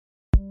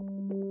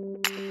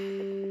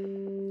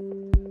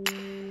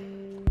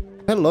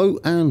Hello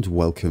and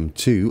welcome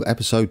to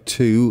episode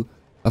 2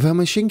 of our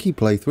Mashinky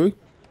playthrough.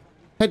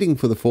 Heading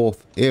for the 4th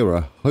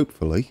era,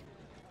 hopefully.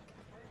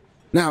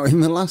 Now, in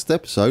the last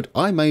episode,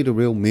 I made a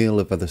real meal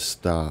of the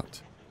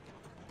start.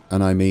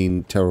 And I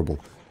mean terrible.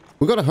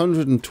 We've got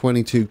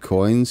 122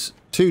 coins,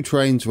 2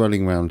 trains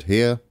running around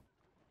here.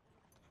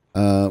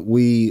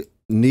 We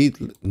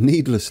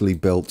needlessly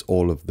built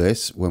all of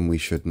this when we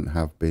shouldn't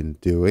have been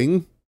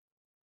doing.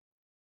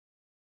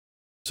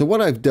 So what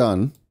I've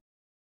done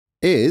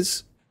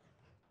is,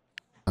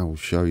 I will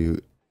show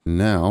you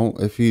now.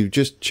 If you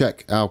just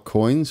check our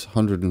coins,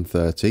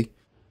 130.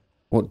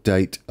 What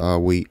date are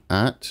we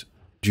at?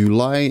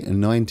 July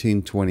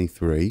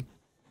 1923.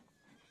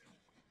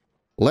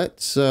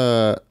 Let's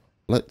load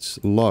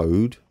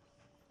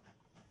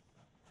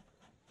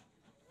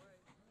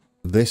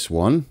this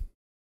one.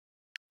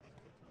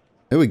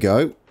 Here we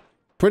go.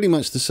 Pretty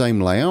much the same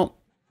layout.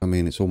 I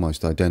mean, it's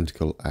almost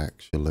identical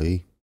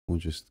actually. We'll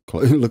just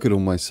look at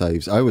all my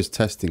saves. I was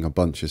testing a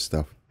bunch of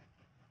stuff.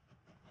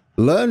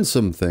 Learn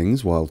some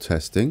things while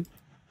testing.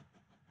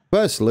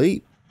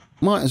 Firstly,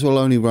 might as well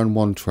only run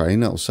one train.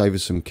 That'll save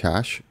us some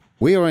cash.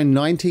 We are in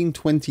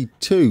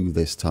 1922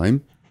 this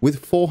time with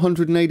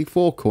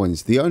 484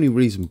 coins. The only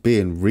reason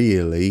being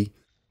really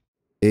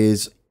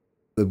is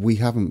that we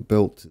haven't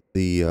built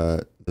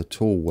the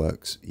tool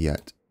works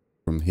yet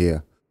from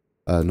here.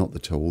 Not the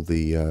tool,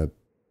 the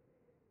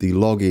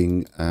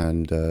logging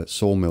and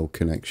sawmill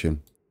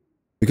connection.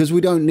 Because we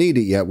don't need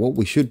it yet. What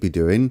we should be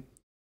doing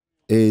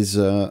is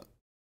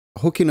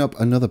hooking up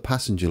another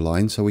passenger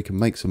line so we can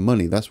make some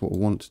money. That's what we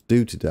want to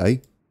do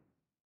today.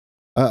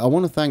 I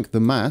want to thank the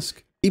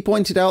Mask. He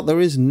pointed out there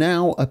is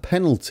now a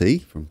penalty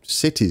from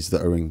cities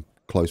that are in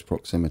close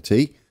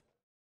proximity.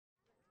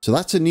 So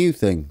that's a new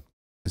thing.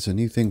 It's a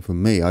new thing for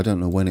me. I don't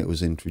know when it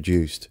was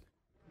introduced.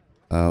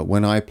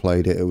 When I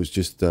played it, it was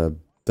just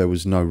there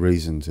was no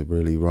reason to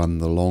really run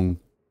the long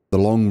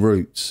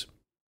routes.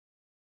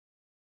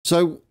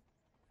 So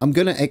I'm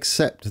going to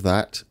accept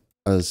that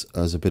as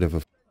a bit of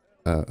a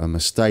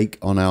mistake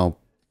on our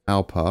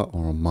part,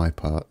 or on my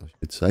part, I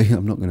should say.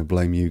 I'm not going to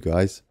blame you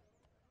guys.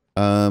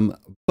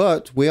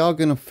 But we are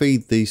going to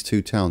feed these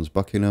two towns,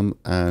 Buckingham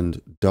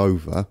and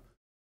Dover,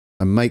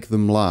 and make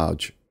them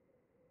large.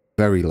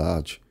 Very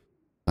large,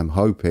 I'm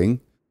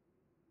hoping.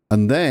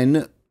 And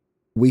then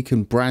we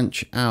can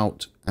branch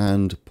out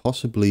and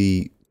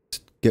possibly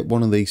get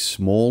one of these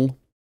small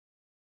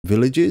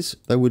villages,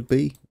 there would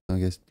be. I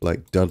guess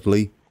like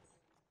Dudley.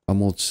 And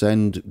we'll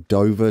send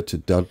Dover to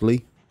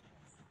Dudley.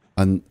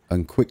 And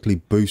quickly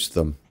boost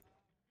them.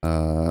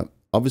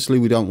 Obviously,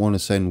 we don't want to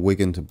send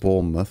Wigan to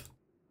Bournemouth.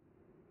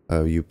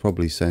 You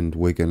probably send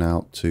Wigan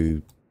out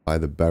to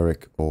either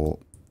Berwick or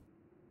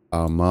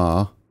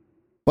Armagh.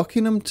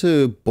 Buckingham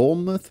to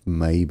Bournemouth,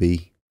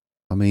 maybe.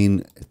 I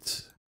mean,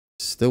 it's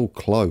still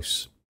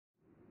close.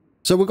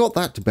 So we've got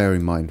that to bear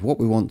in mind. What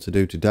we want to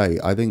do today,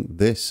 I think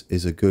this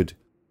is a good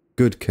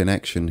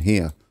connection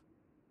here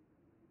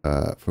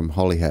from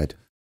Holyhead.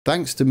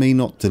 Thanks to me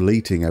not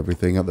deleting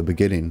everything at the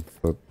beginning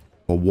for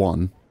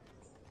one,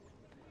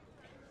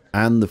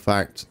 and the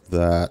fact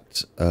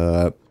that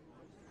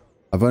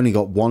I've only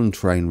got one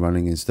train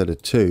running instead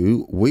of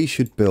 2, we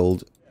should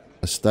build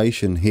a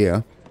station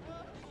here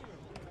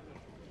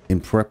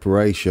in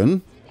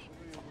preparation.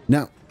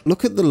 Now,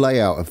 look at the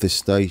layout of this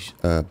station,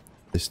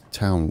 this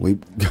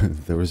town.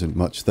 There isn't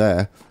much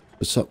there,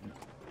 but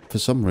for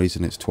some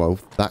reason it's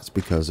 12. That's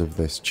because of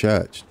this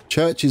church.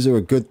 Churches are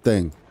a good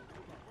thing.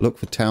 Look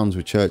for towns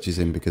with churches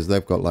in, because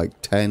they've got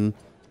like 10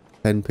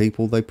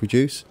 people they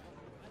produce.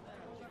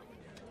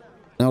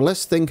 Now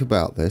let's think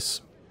about this.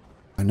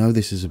 I know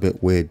this is a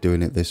bit weird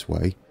doing it this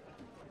way,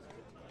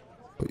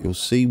 but you'll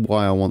see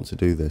why I want to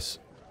do this.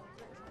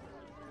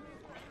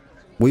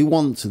 We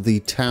want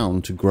the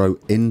town to grow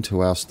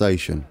into our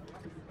station.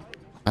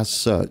 As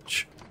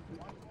such,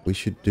 we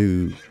should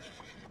do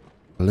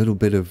a little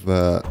bit of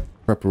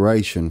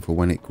preparation for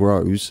when it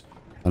grows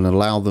and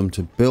allow them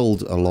to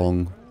build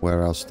along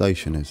where our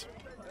station is.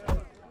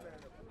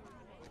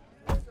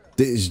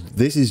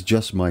 This is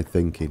just my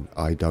thinking.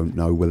 I don't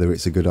know whether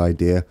it's a good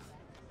idea.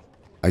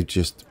 I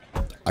just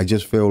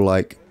feel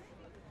like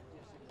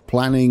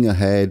planning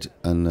ahead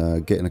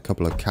and getting a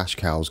couple of cash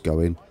cows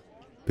going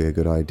would be a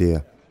good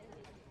idea.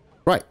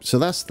 Right, so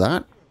that's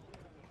that.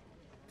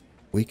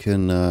 We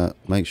can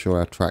make sure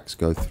our tracks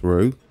go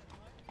through.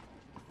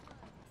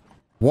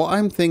 What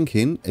I'm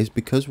thinking is,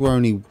 because we're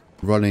only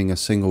running a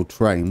single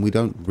train, we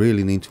don't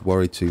really need to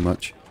worry too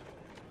much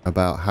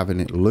about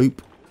having it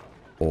loop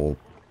or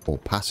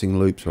passing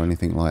loops or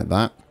anything like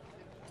that.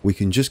 We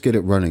can just get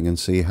it running and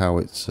see how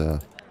it's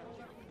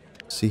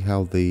see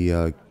how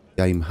the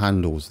game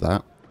handles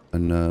that.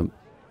 And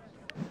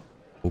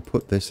we'll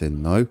put this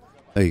in though.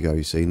 There you go.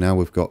 You see, now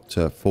we've got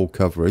full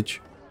coverage.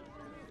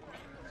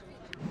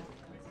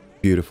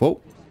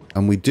 Beautiful.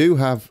 And we do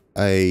have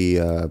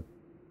a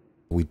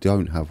we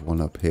don't have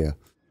one up here,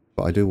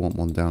 but I do want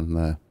one down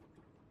there.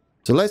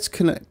 So let's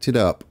connect it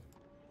up.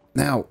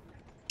 Now,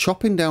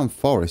 chopping down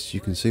forests, you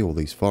can see all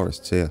these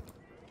forests here,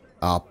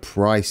 are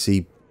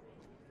pricey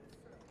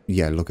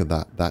Yeah, look at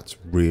that. That's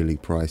really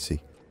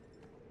pricey.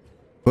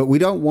 But we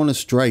don't want to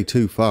stray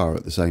too far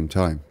at the same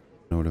time.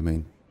 You know what I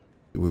mean?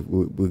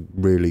 We've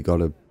really got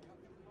to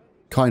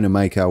kind of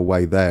make our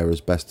way there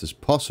as best as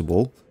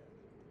possible.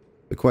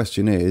 The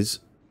question is,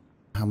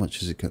 how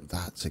much is it?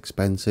 That's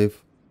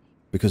expensive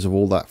because of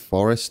all that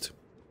forest.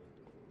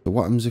 So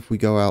what happens if we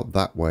go out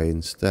that way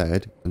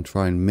instead and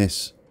try and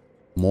miss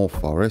more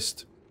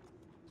forest?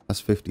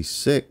 That's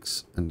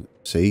 56. And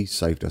see,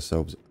 saved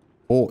ourselves a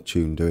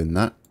fortune doing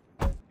that.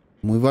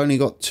 And we've only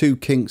got 2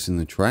 kinks in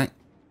the track.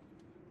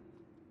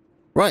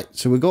 Right,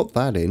 so we got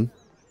that in.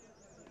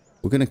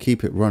 We're going to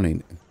keep it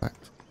running. In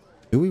fact,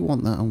 do we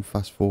want that on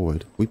fast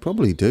forward? We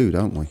probably do,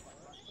 don't we?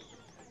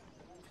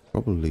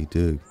 Probably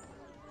do.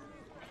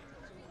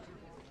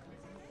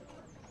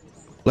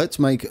 Let's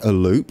make a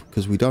loop,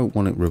 because we don't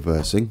want it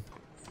reversing.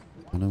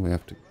 I know we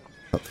have to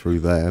cut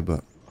through there,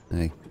 but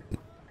hey.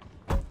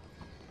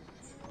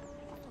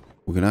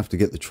 We're going to have to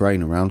get the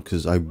train around,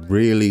 because I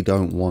really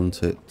don't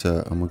want it,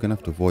 and we're going to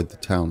have to avoid the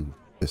town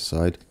this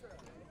side.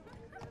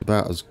 It's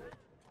about as...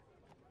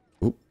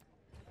 Oop.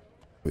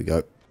 Here we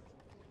go.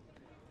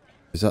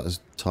 Is that as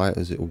tight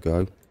as it will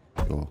go?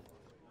 Sure.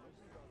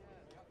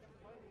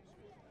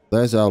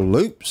 There's our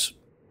loops.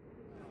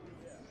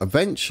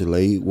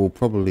 Eventually, we'll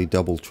probably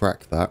double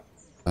track that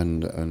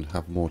and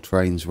have more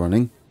trains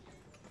running.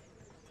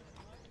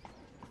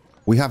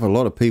 We have a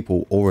lot of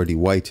people already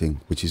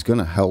waiting, which is going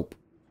to help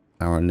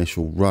our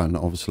initial run.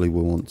 Obviously, we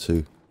want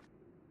to,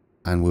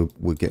 and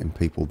we're getting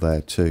people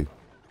there too.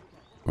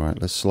 All right,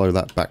 let's slow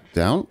that back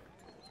down.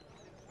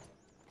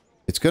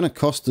 It's going to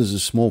cost us a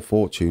small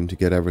fortune to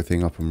get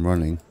everything up and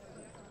running.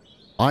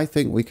 I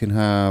think we can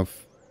have...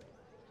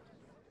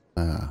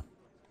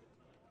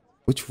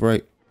 which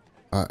way...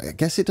 I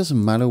guess it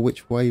doesn't matter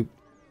which way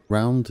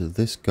round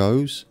this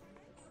goes.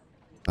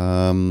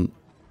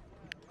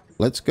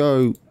 Let's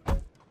go...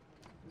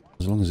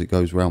 As long as it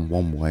goes round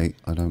one way,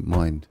 I don't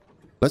mind.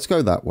 Let's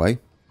go that way.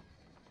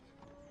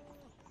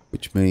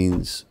 Which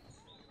means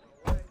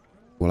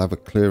we'll have a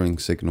clearing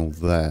signal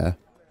there,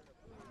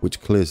 which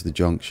clears the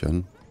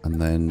junction,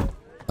 and then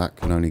that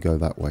can only go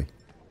that way.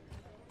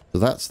 So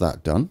that's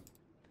that done.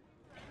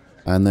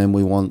 And then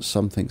we want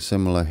something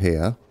similar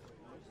here.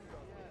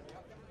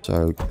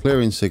 So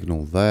clearing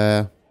signal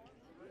there.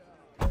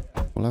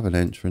 We'll have an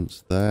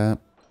entrance there.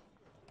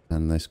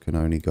 And this can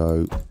only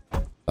go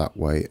that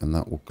way, and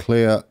that will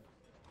clear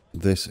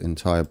this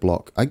entire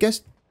block. I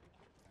guess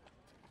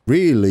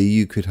really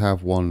you could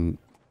have one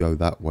go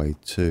that way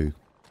too,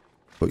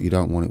 but you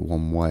don't want it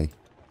one way.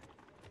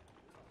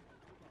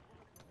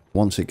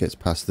 Once it gets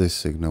past this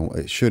signal,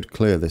 it should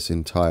clear this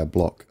entire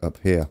block up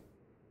here.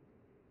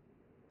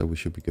 So we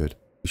should be good.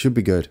 We should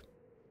be good.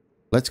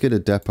 Let's get a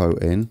depot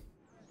in.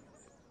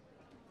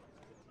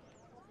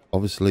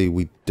 Obviously,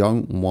 we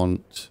don't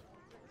want...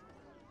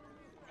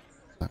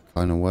 That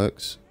kind of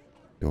works.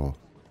 Sure.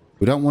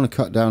 We don't want to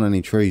cut down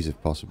any trees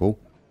if possible.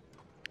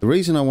 The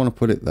reason I want to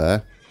put it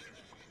there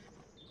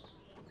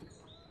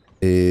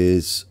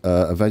is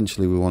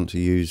eventually we want to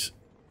use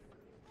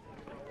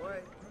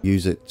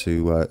it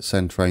to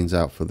send trains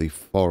out for the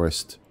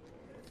forest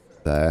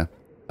there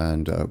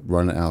and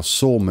run our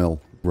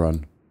sawmill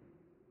run.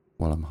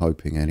 Well, I'm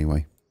hoping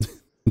anyway.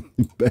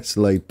 Best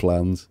laid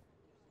plans.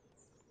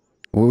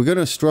 Well, we're going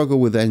to struggle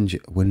with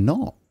engine. We're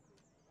not.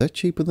 They're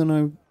cheaper than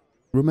I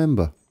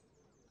remember.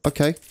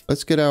 Okay,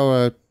 let's get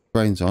our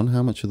trains on.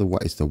 How much are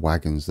it's the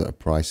wagons that are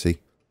pricey.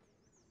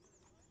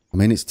 I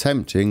mean, it's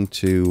tempting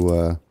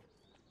to...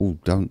 oh,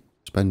 don't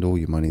spend all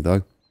your money,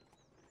 though.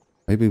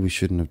 Maybe we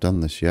shouldn't have done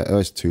this yet. Oh,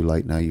 it's too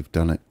late now. You've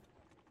done it.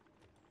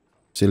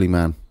 Silly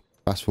man.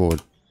 Fast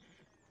forward.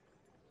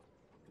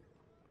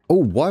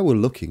 Oh, while we're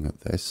looking at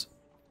this,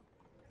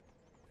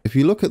 if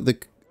you look at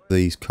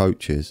these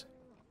coaches,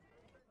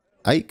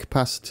 8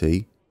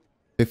 capacity,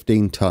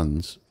 15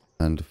 tons,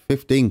 and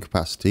 15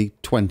 capacity,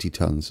 20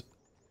 tons.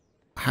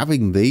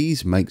 Having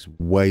these makes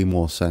way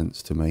more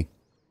sense to me.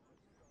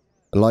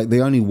 Like, they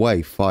only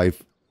weigh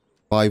 5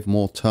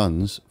 more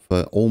tons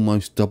for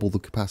almost double the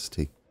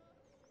capacity.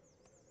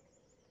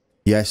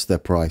 Yes, they're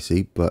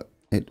pricey, but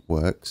it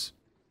works.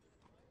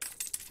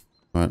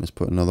 Alright, let's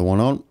put another one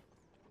on.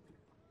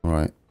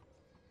 Alright.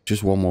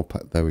 Just one more.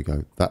 There we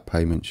go. That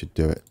payment should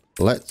do it.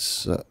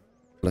 Let's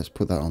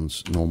put that on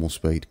normal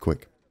speed.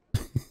 Quick.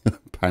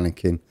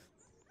 Panicking.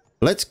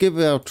 Let's give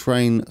our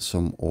train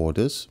some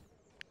orders.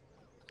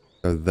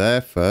 Go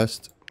there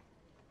first.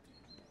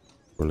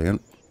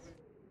 Brilliant.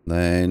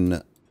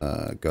 Then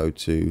go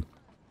to...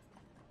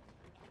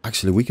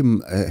 Actually, we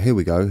can... here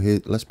we go.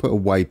 Here, let's put a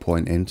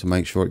waypoint in to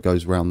make sure it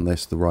goes around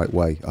this the right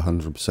way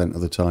 100%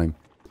 of the time.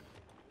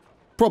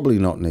 Probably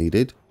not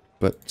needed,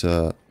 but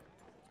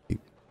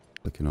keep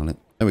clicking on it.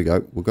 There we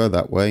go. We'll go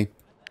that way.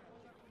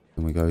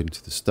 Then we go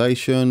into the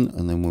station,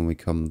 and then when we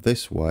come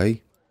this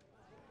way,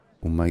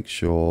 we'll make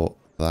sure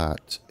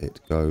that it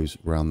goes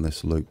around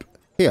this loop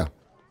here.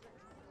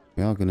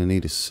 We are going to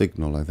need a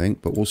signal, I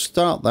think, but we'll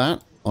start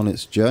that on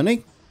its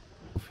journey.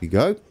 Off you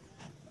go.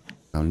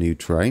 Our new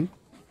train.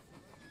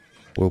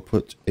 We'll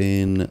put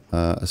in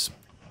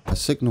a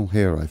signal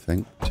here, I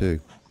think,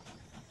 too.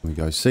 There we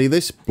go. See,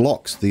 this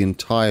blocks the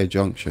entire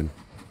junction.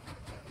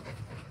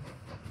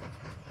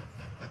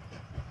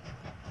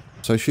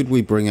 So should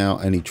we bring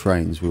out any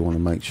trains, we want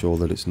to make sure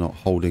that it's not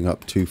holding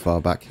up too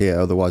far back here.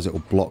 Otherwise, it will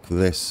block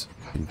this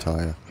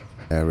entire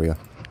area.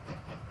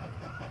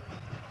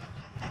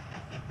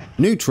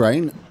 New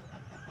train.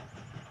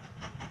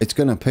 It's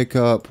going to pick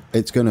up,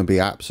 it's going to be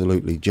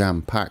absolutely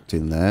jam-packed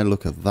in there.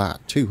 Look at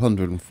that.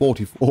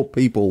 244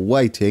 people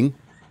waiting.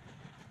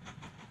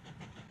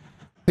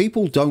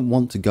 People don't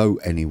want to go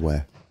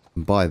anywhere.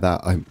 And by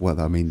that, well,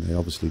 I mean, they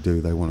obviously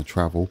do. They want to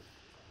travel.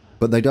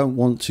 But they don't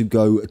want to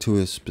go to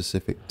a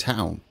specific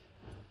town.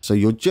 So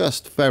you're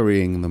just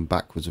ferrying them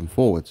backwards and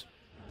forwards.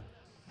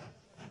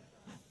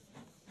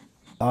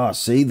 Ah,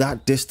 see,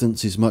 that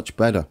distance is much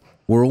better.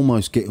 We're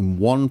almost getting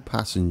one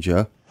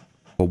passenger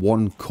for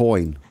one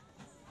coin.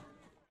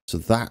 So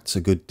that's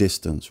a good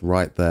distance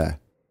right there.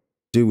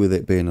 Do with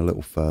it being a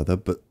little further,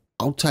 but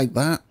I'll take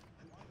that.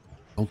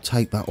 I'll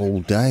take that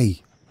all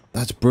day.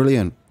 That's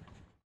brilliant.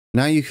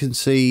 Now you can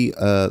see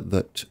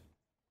that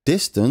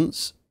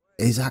distance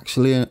is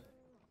actually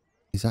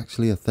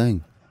a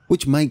thing,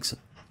 which makes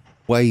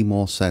way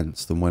more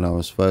sense than when I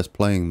was first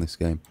playing this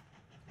game.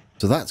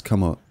 So that's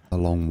come up a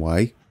long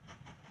way.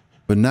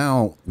 But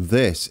now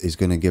this is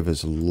going to give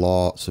us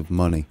lots of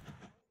money.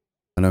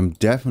 And I'm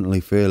definitely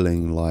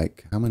feeling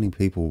like, how many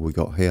people we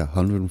got here?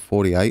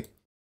 148?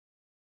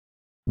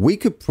 We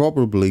could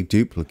probably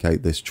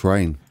duplicate this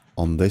train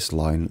on this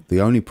line. The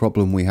only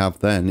problem we have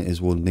then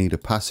is we'll need a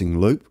passing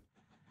loop.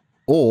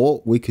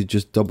 Or we could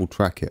just double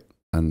track it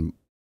and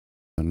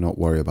not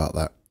worry about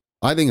that.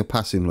 I think a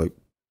passing loop.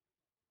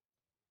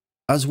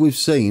 As we've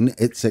seen,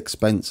 it's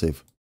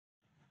expensive.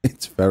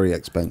 It's very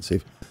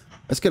expensive.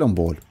 Let's get on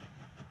board.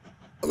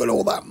 Look at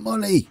all that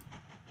money.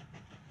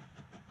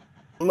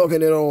 Look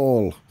at it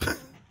all.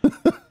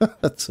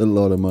 That's a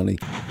lot of money.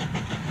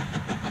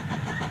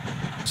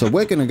 So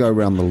we're going to go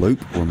around the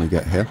loop when we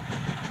get here.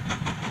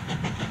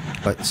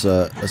 Let's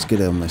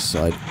get it on this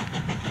side.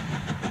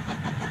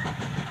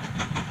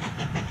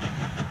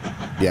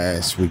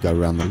 Yes, we go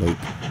around the loop.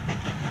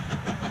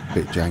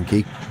 Bit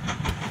janky.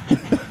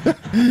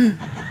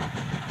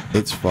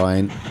 It's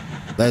fine.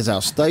 There's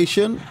our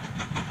station.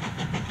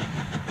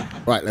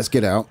 Right, let's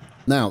get out.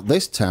 Now,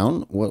 this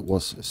town, what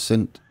was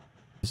St.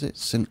 Is it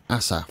St.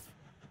 Asaph?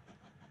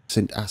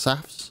 St.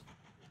 Asaph's,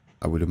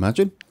 I would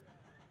imagine.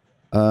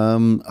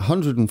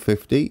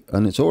 150,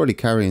 and it's already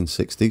carrying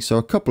 60, so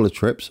a couple of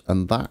trips,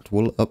 and that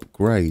will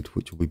upgrade,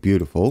 which will be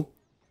beautiful.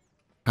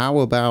 How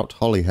about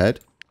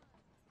Holyhead?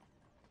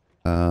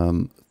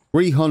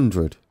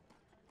 300.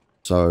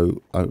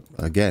 So,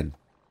 again,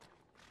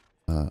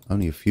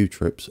 only a few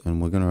trips,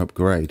 and we're going to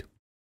upgrade.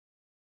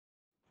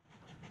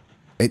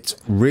 It's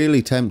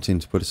really tempting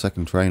to put a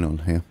second train on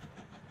here,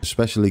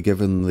 especially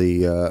given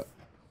the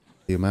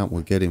amount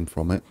we're getting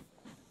from it.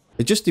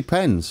 It just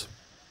depends.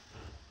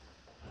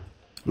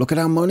 Look at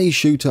our money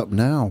shoot up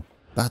now.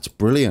 That's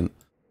brilliant.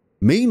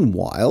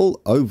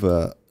 Meanwhile,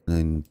 over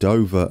in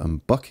Dover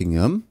and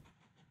Buckingham,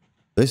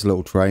 this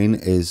little train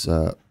is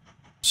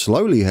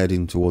slowly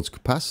heading towards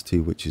capacity,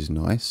 which is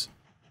nice.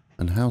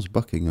 And how's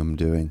Buckingham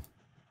doing?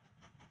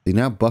 See,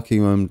 now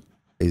Buckingham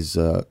is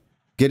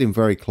getting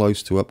very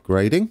close to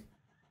upgrading.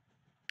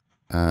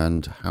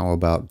 And how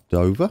about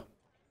Dover?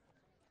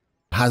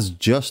 Has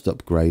just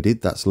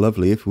upgraded. That's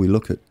lovely. If we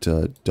look at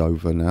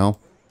Dover now,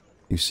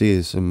 you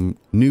see some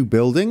new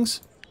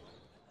buildings.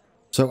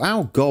 So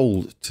our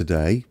goal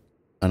today,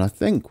 and I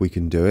think we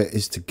can do it,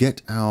 is to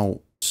get our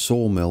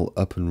sawmill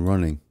up and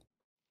running.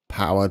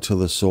 Power to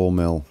the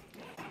sawmill.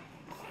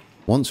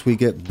 Once we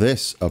get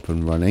this up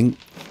and running,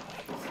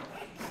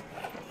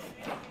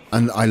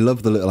 and I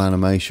love the little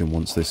animation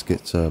once this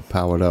gets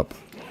powered up.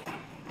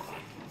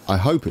 I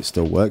hope it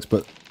still works,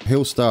 but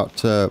he'll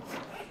start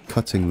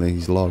cutting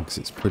these logs.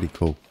 It's pretty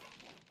cool.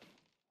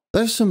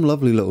 There's some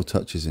lovely little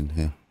touches in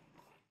here.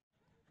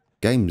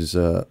 Game's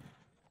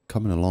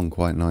coming along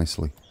quite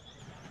nicely.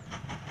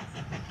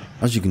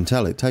 As you can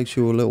tell, it takes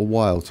you a little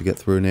while to get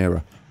through an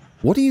era.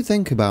 What do you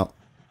think about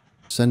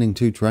sending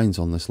 2 trains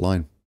on this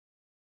line?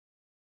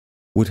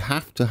 Would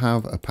have to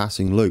have a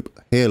passing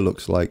loop. Here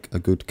looks like a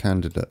good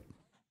candidate.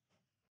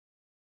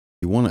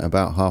 You want it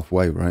about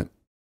halfway, right?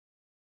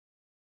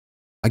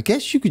 I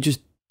guess you could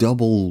just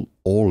double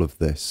all of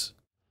this.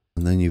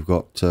 And then you've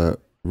got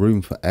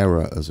room for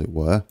error, as it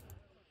were.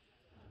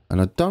 And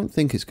I don't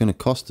think it's going to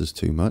cost us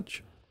too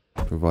much.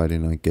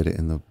 Providing I get it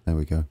in the... There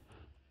we go.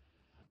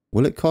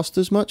 Will it cost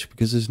us much?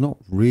 Because there's not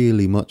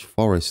really much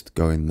forest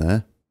going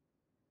there.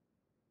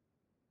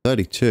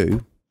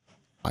 32.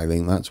 I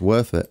think that's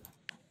worth it.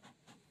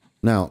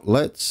 Now,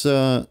 let's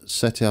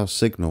set our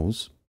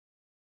signals.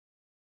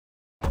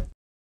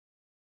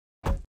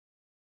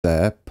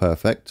 There.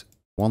 Perfect.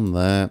 One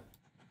there.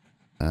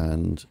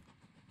 And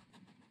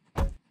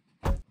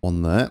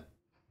one there.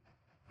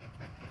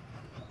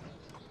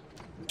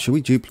 Should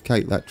we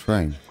duplicate that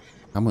train?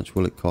 How much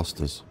will it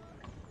cost us?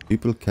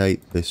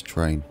 Duplicate this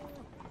train.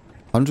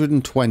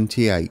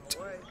 128.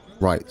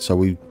 Right, so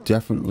we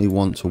definitely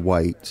want to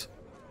wait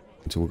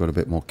until we've got a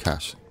bit more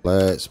cash.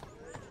 Let's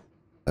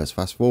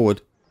fast forward.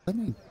 Let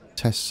me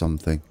test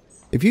something.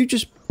 If you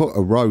just put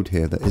a road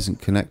here that isn't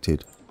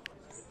connected,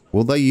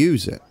 will they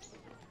use it?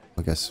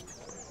 I guess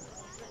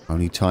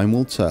only time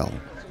will tell.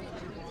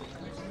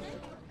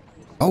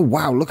 Oh,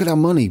 wow, look at our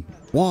money.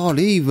 What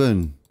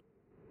even?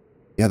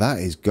 Yeah, that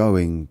is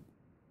going...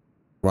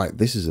 Right,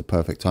 this is a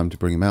perfect time to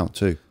bring him out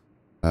too.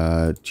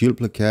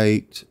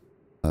 Duplicate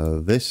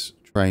this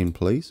train,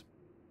 please.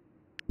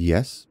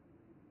 Yes.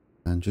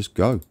 And just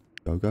go.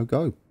 Go, go,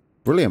 go.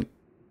 Brilliant.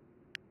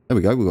 There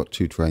we go. We've got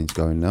 2 trains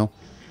going now.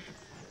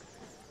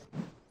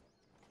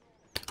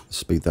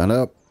 Speed that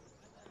up.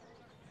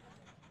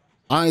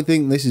 I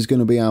think this is going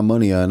to be our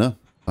money earner.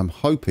 I'm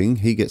hoping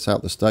he gets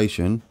out the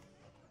station.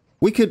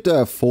 We could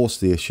force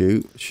the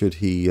issue should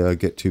he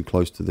get too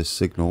close to this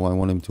signal. I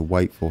want him to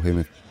wait for him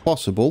if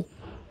possible.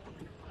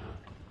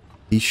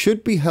 He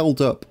should be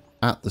held up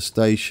at the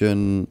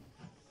station.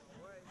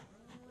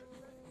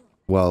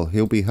 Well,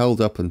 he'll be held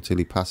up until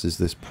he passes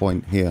this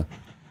point here,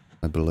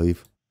 I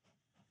believe.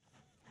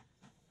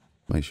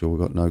 Make sure we've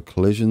got no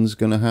collisions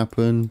going to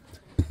happen.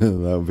 That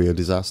would be a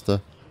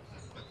disaster.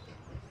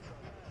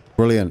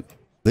 Brilliant.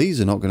 These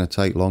are not going to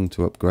take long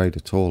to upgrade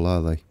at all,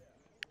 are they?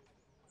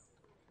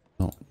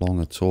 Not long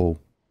at all.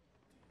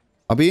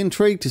 I'll be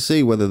intrigued to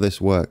see whether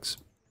this works.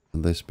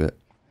 This bit.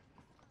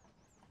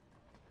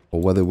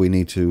 Or whether we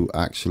need to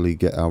actually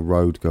get our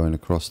road going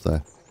across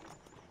there.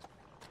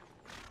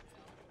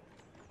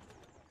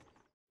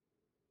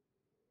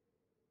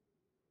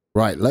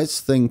 Right, let's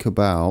think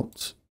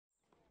about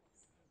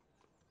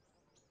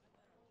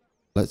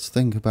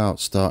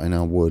starting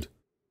our wood.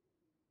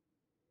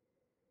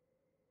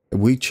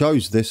 We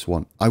chose this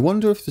one. I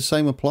wonder if the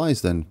same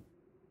applies then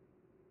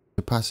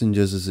to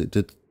passengers as it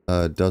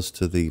does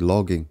to the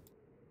logging.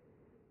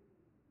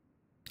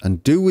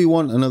 And do we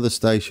want another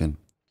station?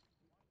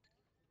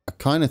 I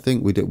kind of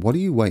think we do. What are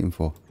you waiting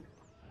for?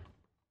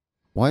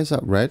 Why is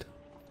that red?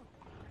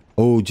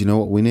 Oh, do you know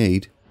what we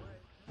need?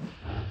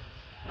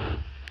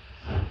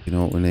 You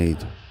know what we need?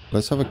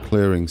 Let's have a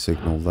clearing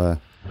signal there.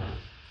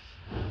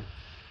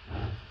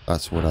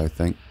 That's what I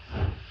think.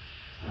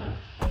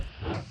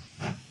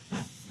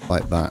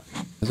 Like that.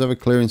 Let's have a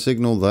clearing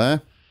signal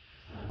there.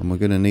 And we're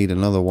going to need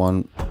another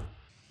one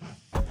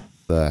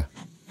there.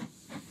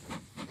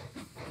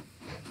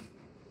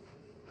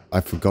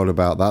 I forgot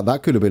about that.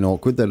 That could have been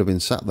awkward. They'd have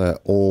been sat there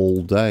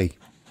all day.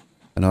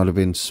 And I'd have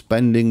been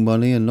spending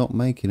money and not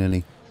making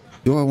any.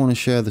 Do I want to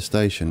share the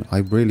station? I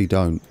really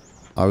don't.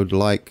 I would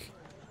like...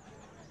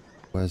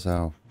 Where's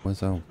our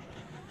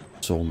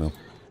sawmill?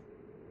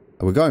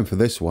 Oh, we're going for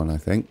this one, I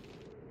think.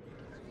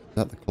 Is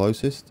that the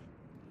closest?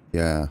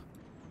 Yeah.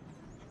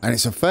 And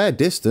it's a fair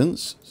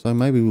distance, so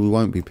maybe we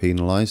won't be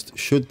penalised,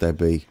 should there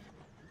be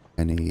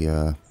any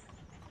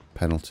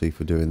penalty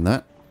for doing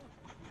that.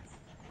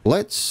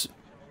 Let's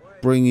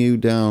bring you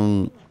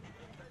down...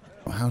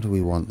 How do we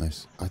want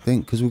this? I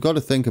think, because we've got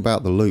to think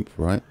about the loop,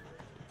 right?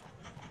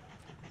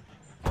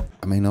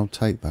 I mean, I'll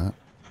take that.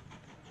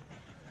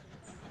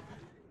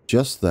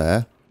 Just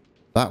there.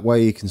 That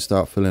way you can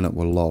start filling up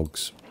with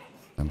logs.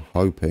 I'm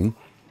hoping.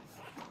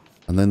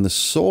 And then the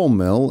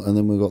sawmill, and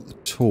then we've got the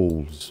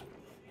tools.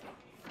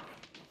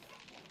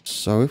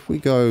 So if we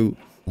go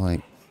like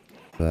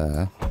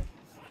there,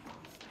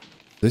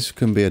 this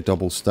can be a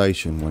double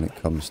station when it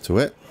comes to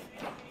it.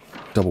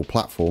 Double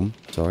platform,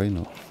 sorry,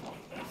 not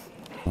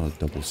a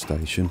double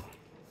station.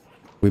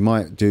 We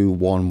might do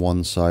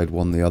one side,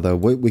 one the other.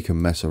 We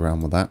can mess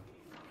around with that.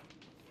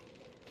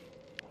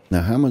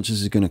 Now, how much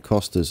is it going to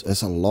cost us?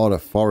 It's a lot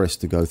of forest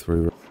to go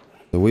through.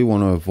 So we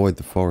want to avoid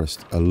the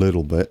forest a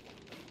little bit.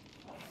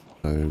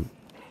 So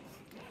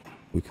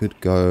we could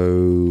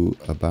go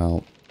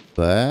about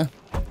there.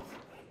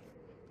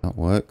 That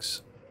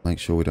works. Make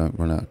sure we don't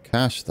run out of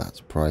cash.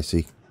 That's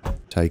pricey.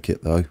 Take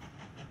it though.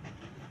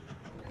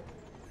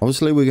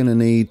 Obviously we're going to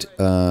need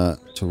to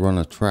run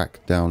a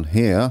track down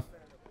here.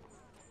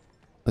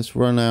 Let's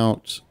run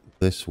out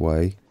this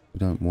way. We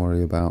don't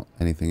worry about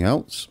anything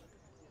else.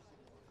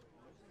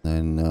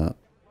 Then,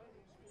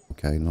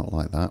 okay, not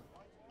like that.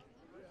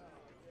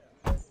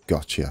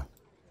 Gotcha.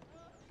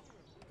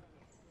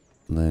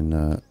 And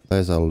then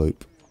there's our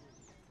loop.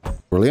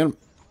 Brilliant.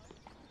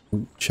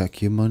 Ooh,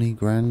 check your money,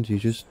 Grand. You're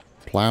just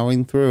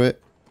ploughing through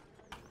it.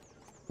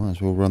 Might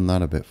as well run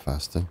that a bit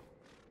faster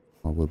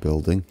while we're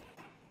building.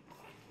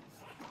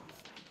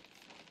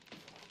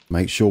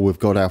 Make sure we've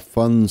got our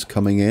funds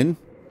coming in.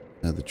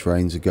 Now the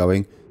trains are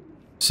going.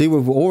 See,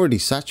 we've already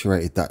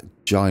saturated that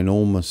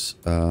ginormous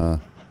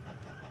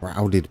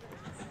crowded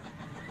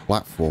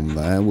platform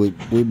there.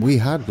 We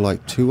had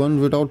like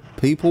 200 odd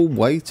people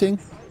waiting.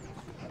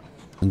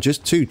 And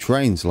just 2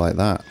 trains like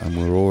that, and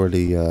we're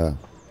already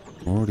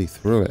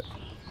through it.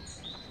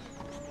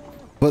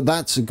 But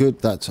that's a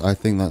good, I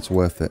think that's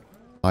worth it.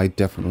 I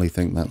definitely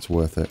think that's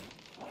worth it.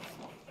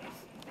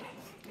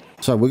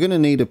 So we're going to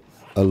need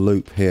a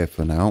loop here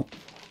for now.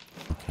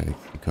 Okay,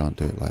 you can't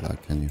do it like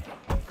that, can you?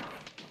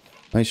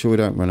 Make sure we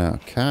don't run out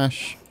of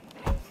cash.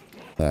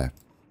 There.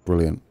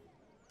 Brilliant.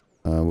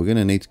 We're going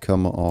to need to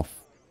come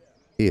off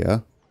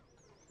here.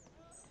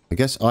 I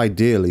guess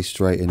ideally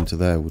straight into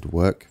there would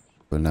work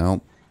for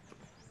now.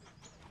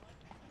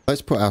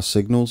 Let's put our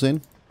signals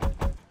in.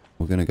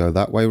 We're going to go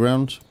that way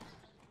round,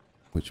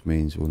 which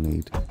means we'll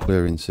need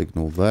clearing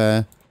signal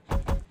there,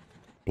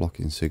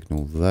 blocking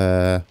signal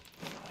there,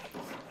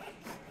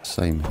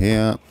 same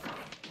here.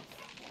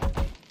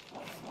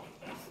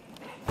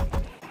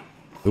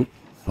 Oop,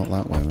 not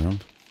that way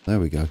around. There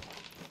we go.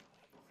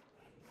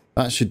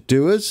 That should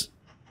do us.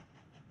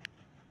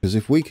 Because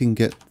if we can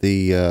get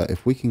the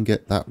if we can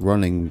get that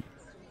running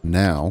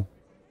now,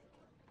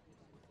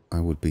 I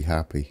would be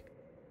happy.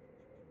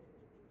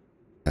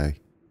 Okay.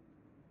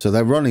 So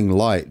they're running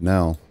light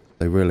now.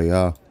 They really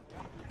are.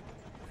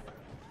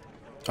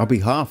 I'll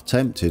be half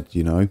tempted,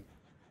 you know,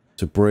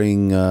 to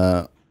bring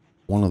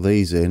one of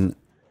these in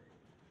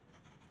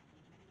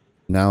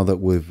now that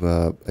we've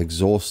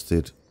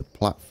exhausted the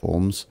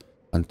platforms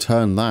and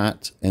turn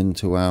that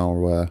into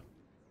our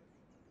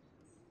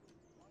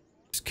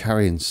it's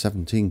carrying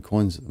 17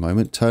 coins at the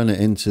moment. Turn it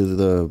into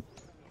the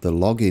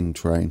login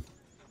train.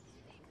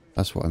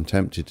 That's what I'm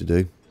tempted to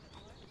do.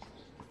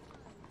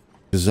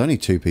 There's only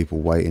 2 people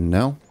waiting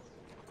now.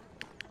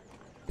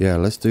 Yeah,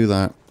 let's do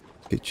that.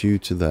 Get you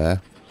to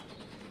there.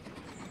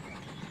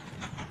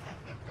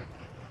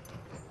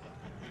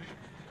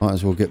 Might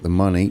as well get the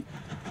money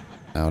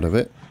out of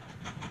it.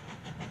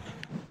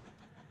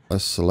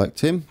 Let's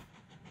select him.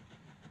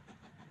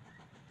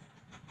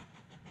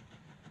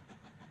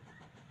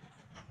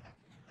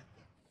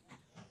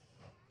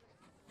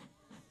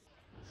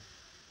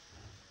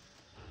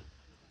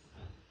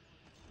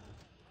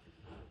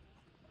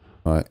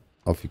 Right,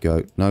 off you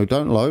go. No,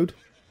 don't load.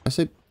 I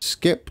said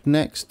skip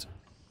next.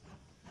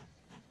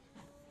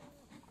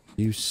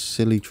 You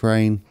silly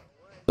train.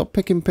 Stop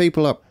picking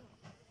people up.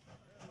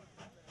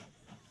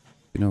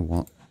 You know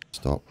what?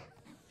 Stop.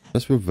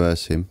 Let's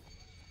reverse him.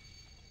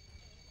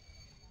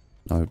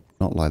 No,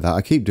 not like that.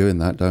 I keep doing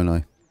that, don't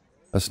I?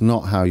 That's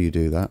not how you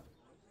do that.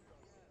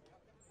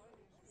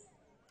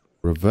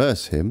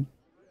 Reverse him.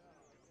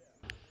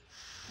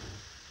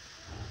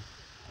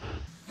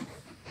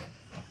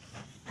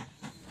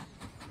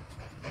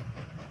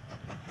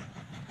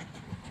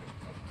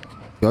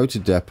 Go to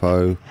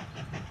depot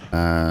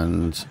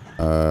and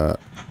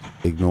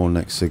ignore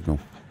next signal.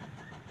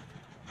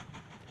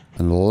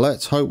 And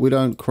let's hope we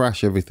don't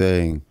crash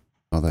everything.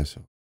 Oh, that's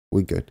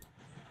we're good.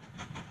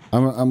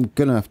 I'm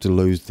gonna have to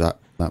lose that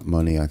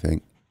money, I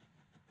think.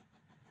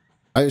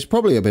 It's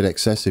probably a bit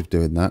excessive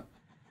doing that,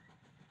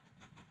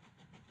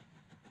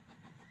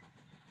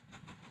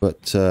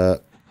 but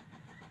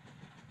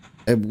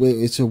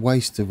it's a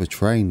waste of a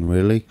train,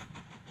 really.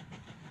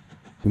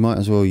 We might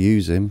as well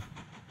use him.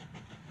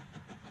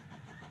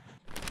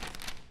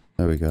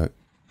 There we go.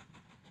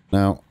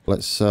 Now,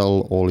 let's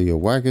sell all of your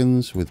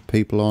wagons with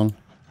people on.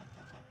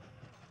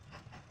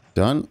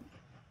 Done.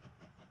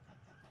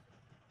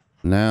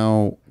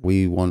 Now,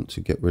 we want to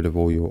get rid of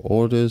all your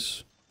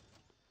orders.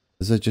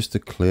 Is there just to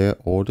clear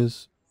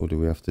orders? Or do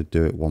we have to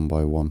do it one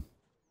by one?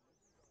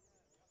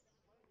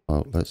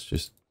 Oh, let's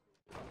just...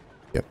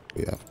 Yep,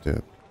 we have to do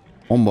it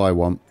one by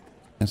one.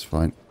 That's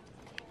fine.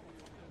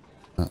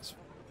 That's...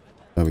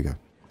 There we go.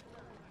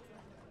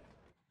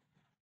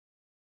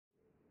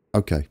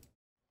 Okay.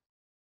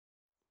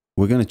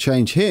 We're going to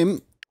change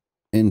him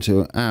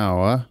into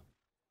our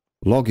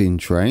login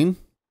train.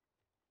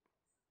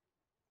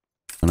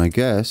 And I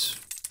guess,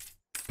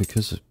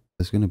 because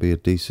there's going to be a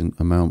decent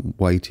amount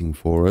waiting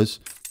for us,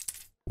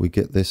 we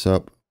get this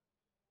up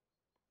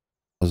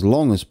as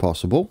long as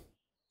possible.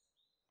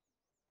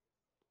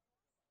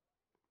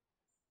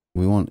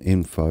 We want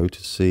info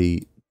to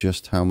see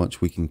just how much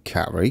we can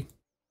carry.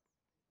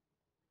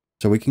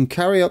 So we can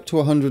carry up to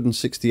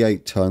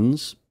 168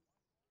 tons.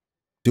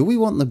 Do we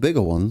want the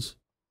bigger ones?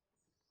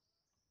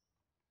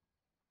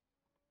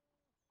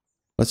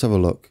 Let's have a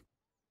look.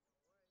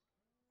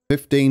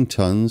 15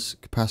 tons,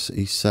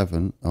 capacity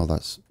 7. Oh,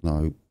 that's...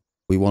 No.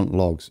 We want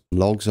logs.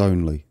 Logs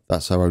only.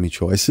 That's our only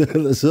choice.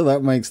 So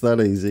that makes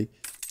that easy.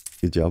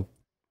 Good job.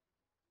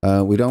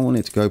 We don't want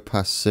it to go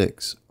past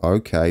 6.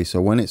 Okay,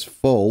 so when it's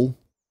full,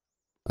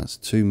 that's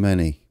too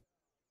many.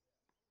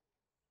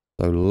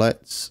 So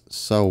let's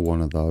sell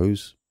one of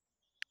those.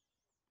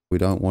 We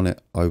don't want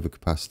it over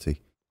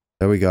capacity.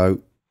 There we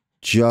go.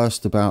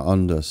 Just about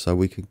under. So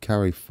we can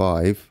carry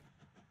 5.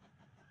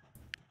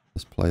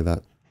 Let's play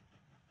that.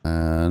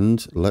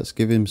 And let's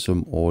give him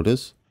some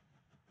orders.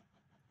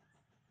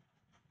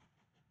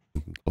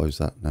 We can close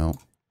that now.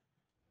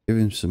 Give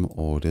him some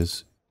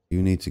orders.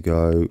 You need to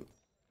go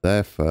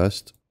there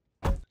first.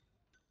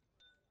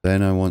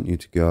 Then I want you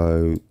to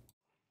go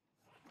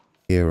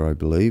here, I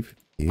believe.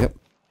 Yep.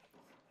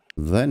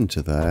 Then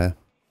to there.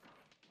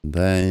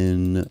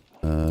 Then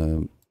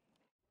go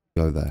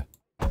there.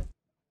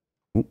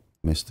 Oh,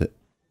 missed it.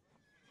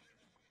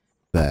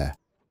 There.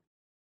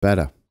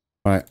 Better.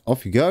 All right,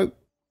 off you go.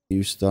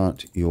 You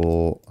start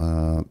your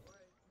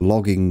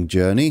logging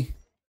journey.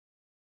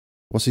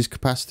 What's his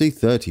capacity?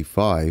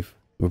 35.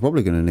 We're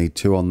probably going to need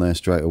 2 on there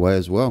straight away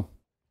as well.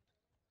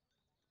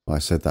 I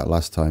said that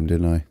last time,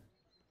 didn't I?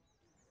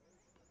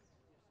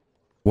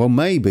 Well,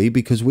 maybe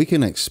because we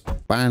can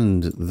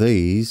expand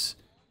these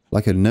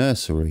like a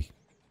nursery.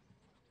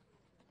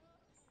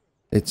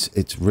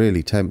 It's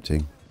really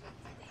tempting.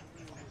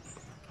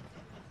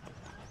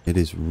 It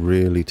is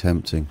really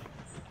tempting.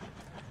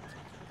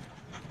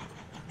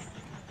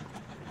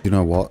 You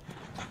know what?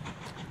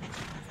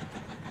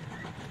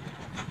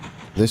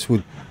 This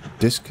would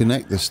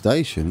disconnect the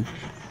station.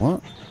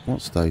 What?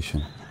 What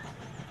station?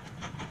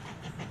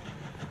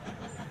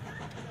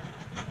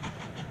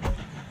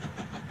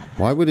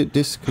 Why would it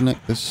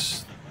disconnect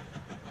this?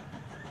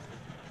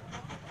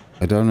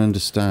 I don't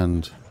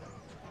understand.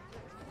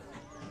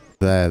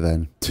 There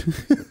then.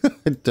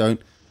 I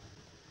don't.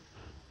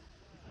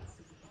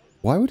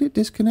 Why would it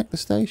disconnect the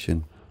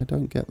station? I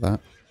don't get that.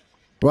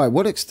 Right,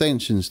 what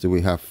extensions do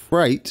we have?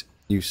 Freight,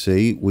 you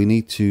see, we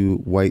need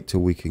to wait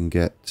till we can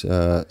get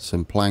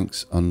some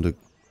planks under...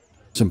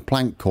 some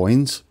plank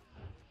coins.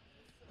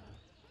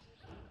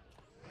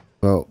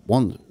 But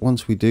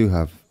once we do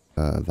have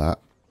that,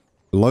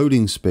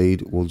 loading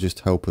speed will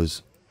just help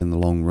us in the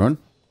long run.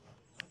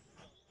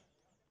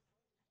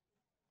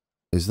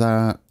 Is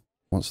that...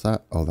 what's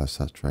that? Oh, that's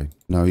that train.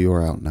 No,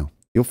 you're out now.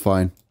 You're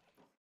fine.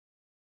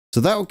 So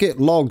that'll get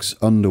logs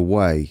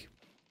underway.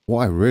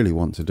 What I really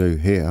want to do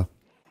here,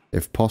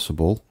 if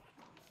possible...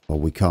 well,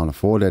 we can't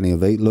afford any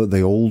of these. Look,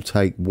 they all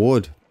take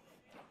wood.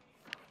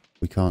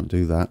 We can't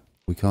do that.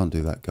 We can't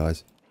do that,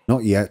 guys.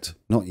 Not yet.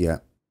 Not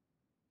yet.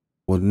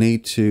 We'll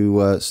need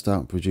to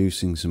start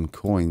producing some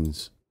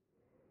coins.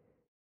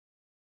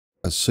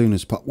 As soon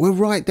as possible. We're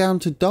right down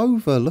to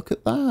Dover. Look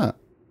at that.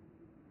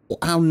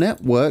 Our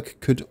network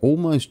could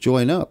almost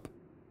join up.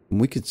 And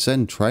we could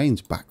send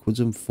trains backwards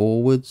and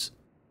forwards.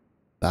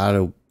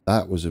 That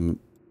was a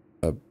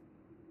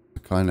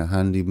kind of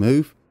handy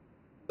move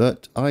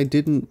that I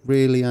didn't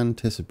really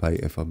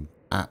anticipate, if I'm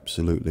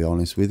absolutely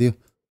honest with you.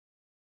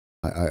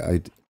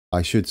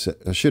 I should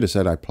have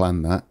said I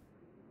planned that,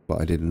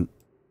 but I didn't.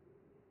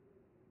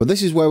 But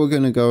this is where we're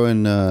going to go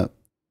and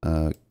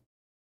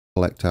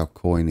collect our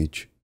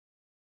coinage.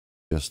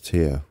 Just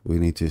here. We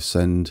need to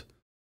send...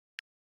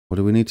 what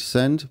do we need to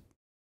send?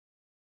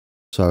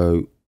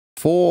 So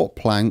 4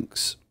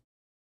 planks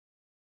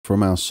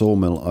from our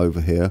sawmill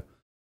over here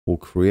will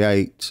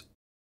create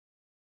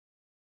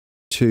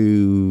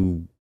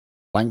 2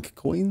 plank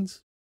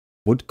coins?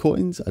 Wood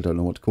coins? I don't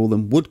know what to call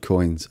them. Wood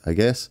coins, I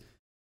guess.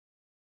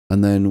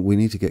 And then we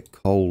need to get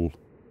coal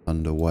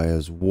underway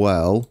as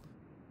well,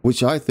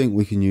 which I think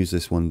we can use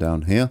this one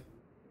down here.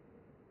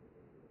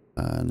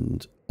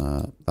 And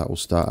that will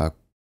start our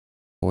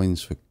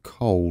coins for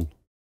coal.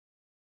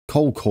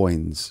 Coal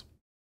coins.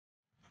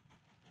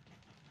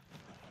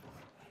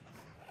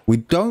 We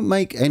don't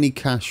make any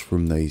cash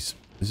from these.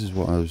 This is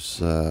what I was...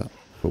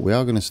 but we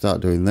are going to start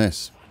doing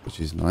this, which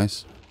is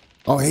nice.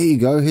 Oh, here you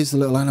go. Here's the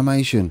little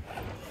animation.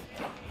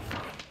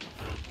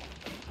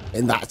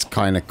 And that's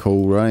kind of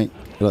cool, right?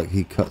 Look,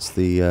 he cuts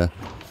the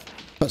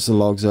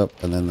logs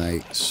up and then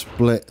they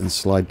split and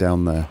slide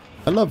down there.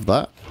 I love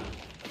that.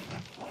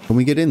 Can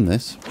we get in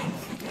this?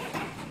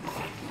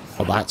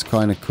 Oh, that's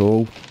kind of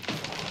cool.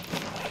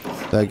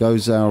 There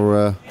goes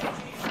our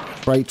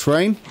freight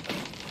train.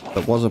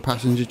 That was a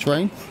passenger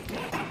train.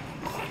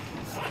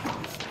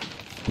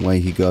 Away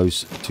he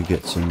goes to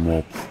get some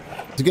more.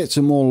 To get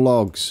some more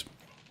logs.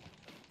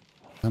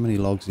 How many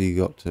logs have you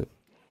got to?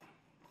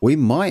 We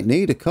might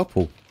need a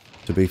couple,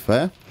 to be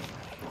fair.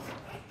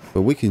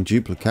 But we can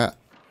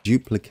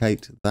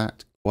duplicate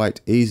that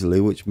quite easily,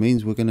 which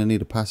means we're going to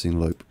need a passing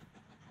loop.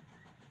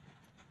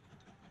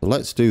 So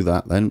let's do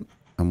that then.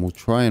 And we'll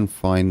try and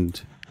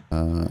find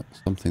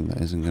something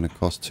that isn't going to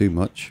cost too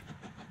much.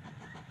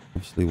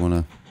 Obviously want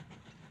to...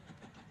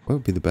 what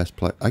would be the best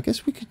place? I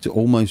guess we could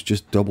almost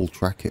just double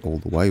track it all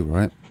the way,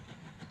 right?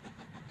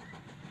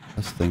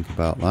 Let's think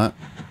about that.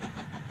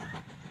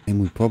 And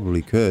we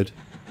probably could.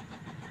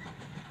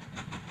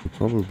 We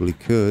probably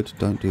could.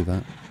 Don't do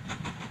that.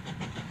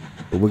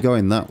 But we're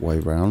going that way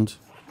round.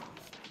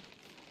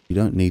 You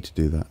don't need to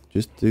do that.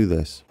 Just do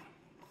this.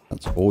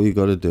 That's all you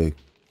got to do.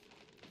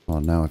 Oh,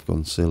 now I've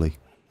gone silly.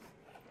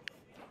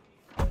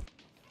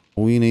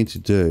 All you need to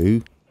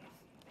do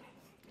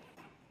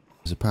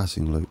is a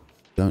passing loop.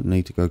 Don't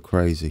need to go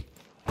crazy.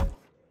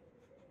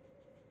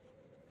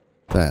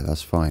 There,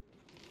 that's fine.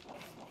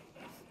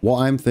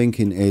 What I'm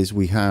thinking is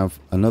we have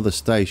another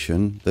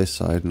station this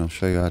side, and I'll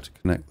show you how to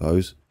connect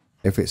those.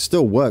 If it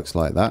still works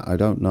like that, I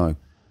don't know.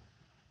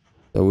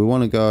 So we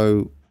want to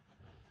go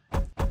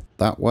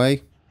that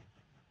way.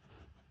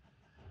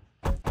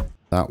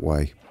 That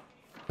way.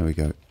 There we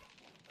go.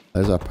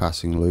 There's our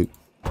passing loop.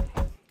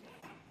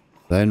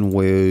 Then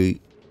we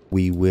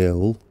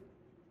will...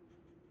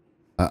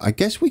 I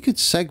guess we could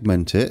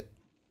segment it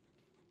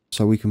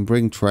so we can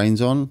bring trains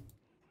on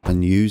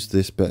and use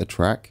this bit of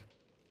track.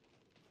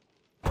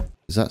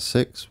 Is that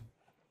 6?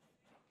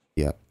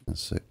 Yep,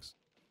 that's 6.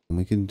 And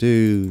we can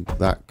do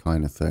that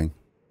kind of thing.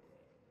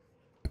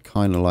 I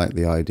kind of like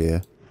the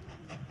idea.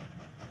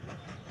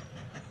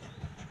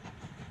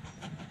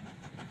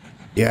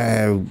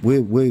 Yeah,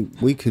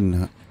 we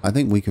can I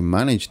think we can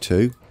manage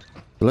to.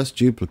 So let's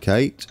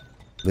duplicate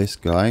this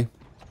guy.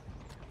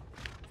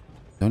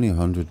 He's only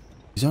 100.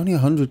 He's only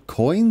 100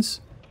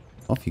 coins?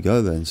 Off you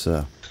go then,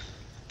 sir.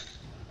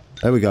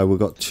 There we go. We've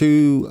got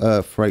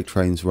 2 freight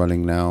trains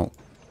running now.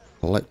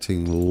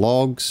 Collecting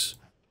logs.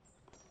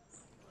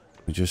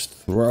 We're just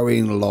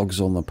throwing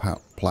logs on the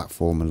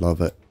platform. I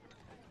love it.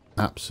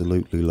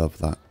 Absolutely love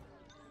that.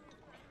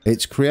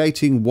 It's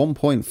creating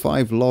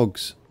 1.5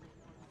 logs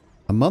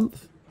a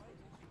month?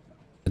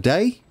 A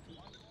day?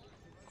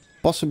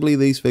 Possibly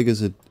these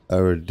figures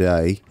are a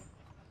day.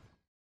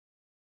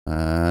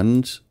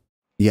 And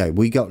yeah,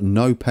 we got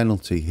no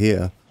penalty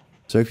here.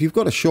 So if you've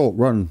got a short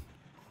run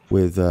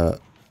with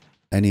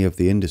any of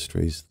the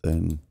industries,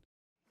 then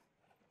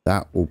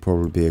that will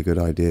probably be a good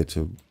idea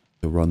to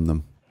run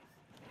them.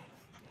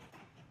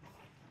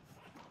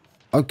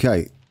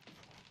 Okay.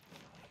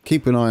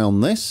 Keep an eye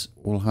on this.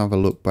 We'll have a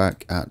look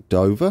back at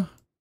Dover.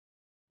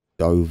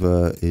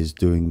 Dover is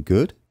doing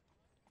good.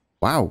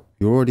 Wow,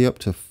 you're already up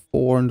to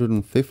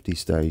 450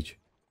 stage.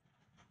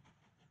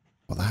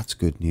 Well, that's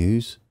good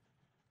news.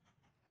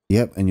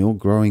 Yep, and you're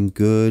growing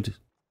good.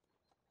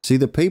 See,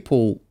 the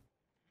people...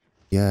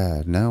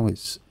 Yeah, now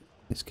it's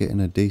getting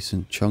a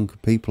decent chunk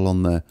of people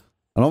on there.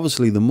 And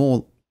obviously, the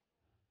more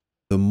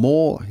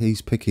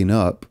he's picking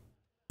up,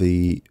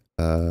 the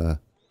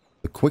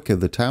quicker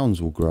the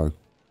towns will grow.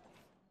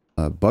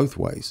 Both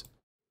ways.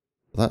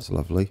 That's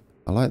lovely.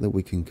 I like that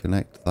we can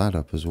connect that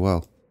up as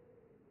well.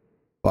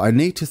 But I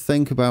need to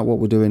think about what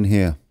we're doing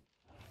here.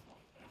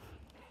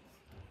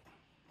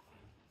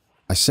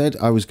 I said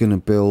I was going to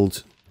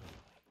build...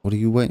 What are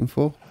you waiting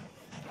for?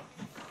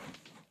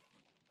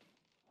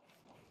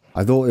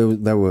 I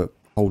thought they were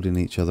holding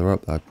each other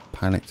up. I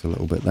panicked a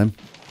little bit then.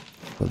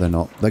 But they're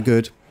not. They're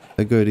good.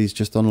 They're good. He's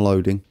just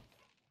unloading.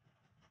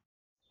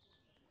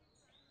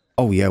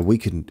 Oh yeah, we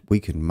can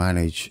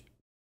manage...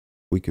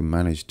 We can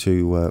manage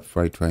 2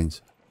 freight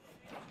trains.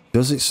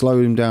 Does it slow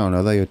him down?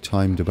 Are they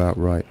timed about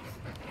right?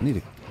 I need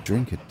a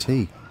drink of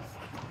tea.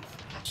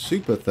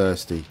 Super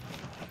thirsty.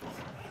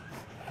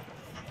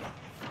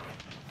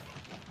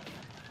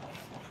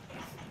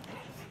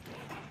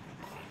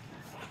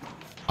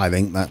 I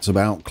think that's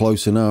about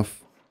close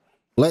enough.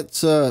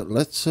 Let's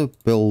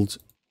build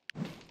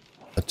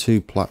a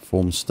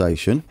 2-platform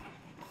station.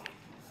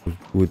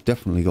 We've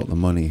definitely got the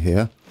money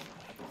here.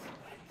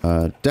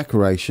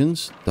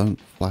 Decorations. Don't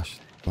flash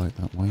like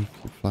that way.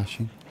 Keep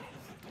flashing.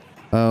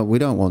 We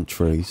don't want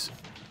trees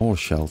or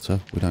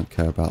shelter. We don't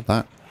care about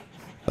that.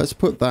 Let's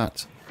put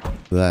that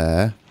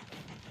there.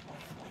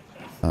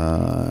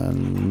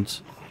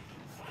 And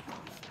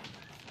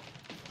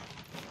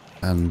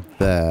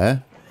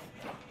there.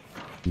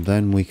 And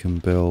then we can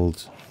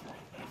build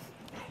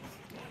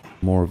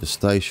more of a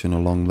station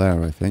along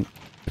there, I think.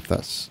 If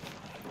that's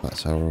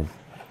how...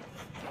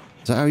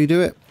 Is that how you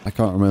do it? I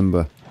can't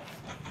remember.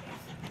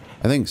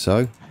 I think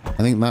so.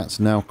 I think that's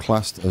now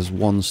classed as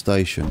 1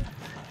 station.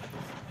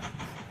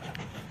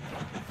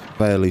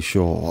 Fairly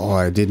sure.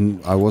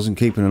 Oh, I wasn't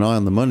keeping an eye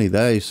on the money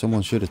there.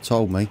 Someone should have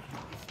told me.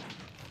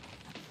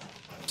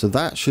 So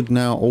that should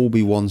now all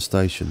be 1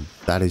 station.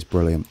 That is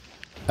brilliant.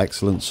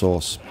 Excellent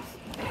source.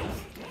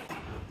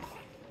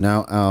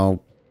 Now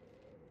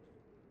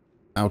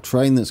our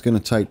train that's going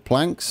to take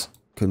planks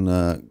can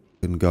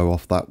go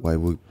off that way.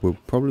 We're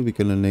probably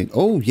going to need...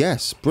 Oh,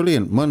 yes.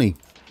 Brilliant. Money.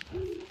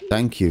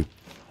 Thank you.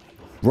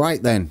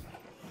 Right then.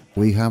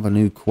 We have a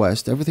new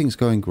quest. Everything's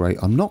going great.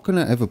 I'm not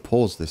going to ever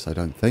pause this, I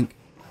don't think.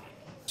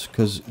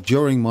 Because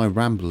during my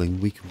rambling,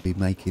 we can be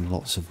making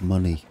lots of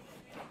money.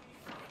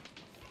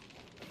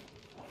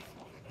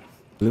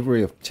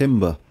 Delivery of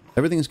timber.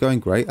 Everything's going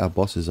great. Our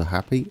bosses are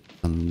happy.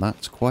 And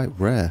that's quite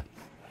rare.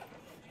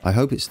 I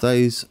hope it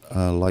stays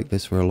like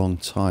this for a long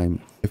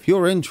time. If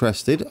you're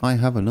interested, I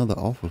have another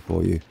offer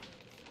for you.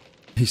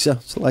 He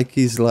sounds like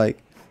he's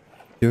like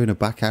doing a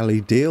back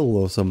alley deal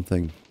or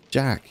something.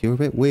 Jack, you're a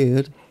bit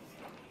weird.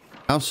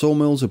 Our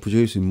sawmills are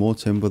producing more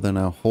timber than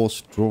our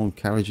horse-drawn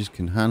carriages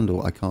can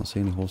handle. I can't see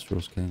any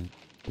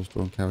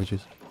horse-drawn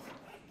carriages.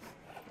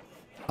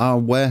 Our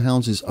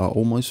warehouses are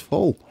almost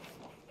full.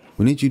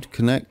 We need you to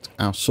connect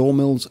our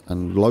sawmills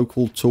and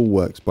local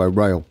toolworks by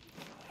rail.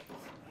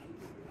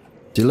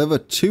 Deliver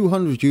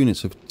 200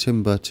 units of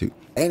timber to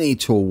any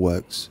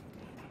toolworks.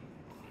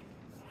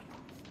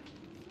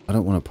 I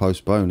don't want to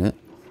postpone it.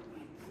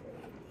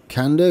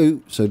 Can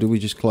do. So do we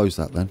just close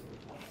that then?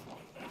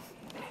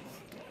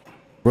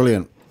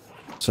 Brilliant.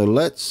 So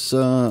let's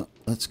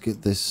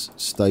get this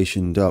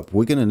stationed up.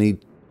 We're gonna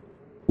need...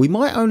 We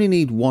might only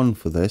need 1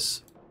 for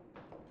this.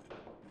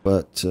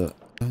 But I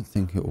don't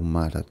think it will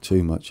matter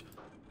too much.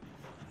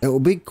 It will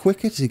be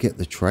quicker to get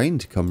the train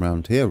to come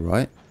round here,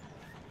 right?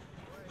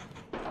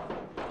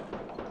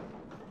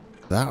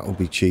 That will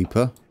be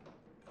cheaper.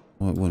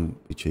 Well, it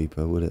wouldn't be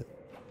cheaper, would it?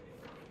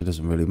 It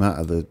doesn't really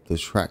matter. The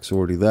track's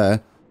already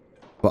there.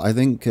 But I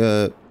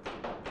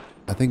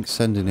think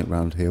sending it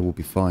round here will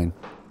be fine.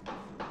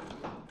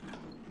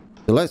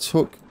 So let's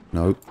hook...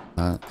 No,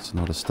 that's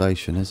not a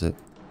station, is it?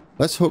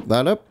 Let's hook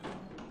that up.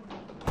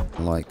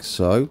 Like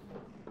so.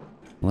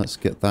 Let's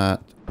get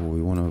that.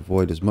 We want to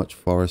avoid as much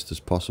forest as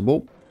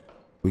possible.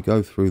 We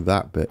go through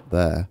that bit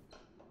there.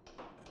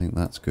 I think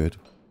that's good.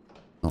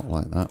 Not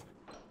like that.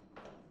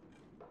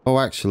 Oh,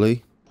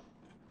 actually.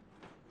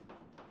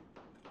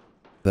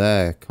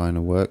 There kind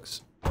of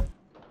works.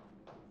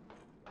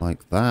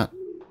 Like that.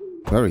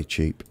 Very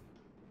cheap.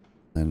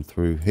 And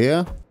through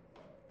here.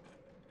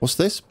 What's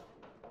this?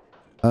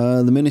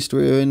 The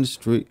Ministry of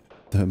Industry.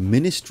 The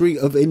Ministry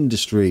of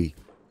Industry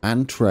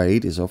and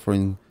Trade is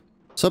offering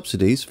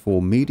subsidies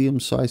for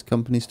medium-sized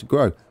companies to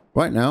grow.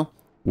 Right now,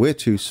 we're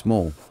too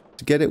small.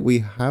 To get it, we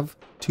have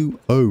to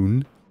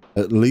own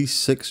at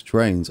least 6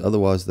 trains.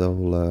 Otherwise,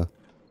 they'll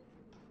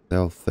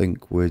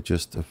think we're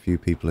just a few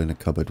people in a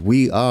cupboard.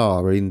 We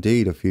are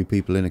indeed a few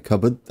people in a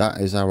cupboard. That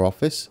is our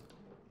office.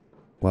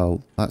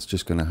 Well, that's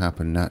just going to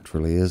happen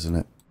naturally, isn't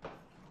it?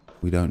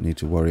 We don't need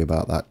to worry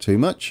about that too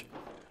much.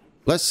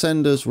 Let's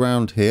send us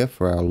round here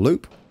for our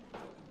loop.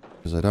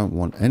 Because I don't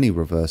want any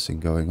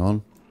reversing going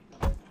on.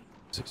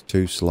 It's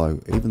too slow,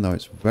 even though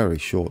it's very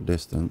short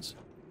distance.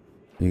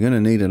 You're going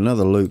to need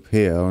another loop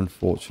here,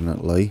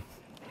 unfortunately.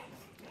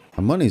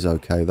 Our money's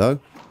okay, though.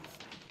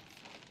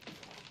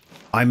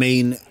 I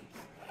mean,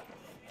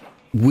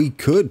 we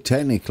could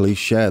technically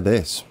share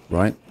this,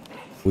 right?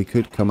 We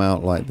could come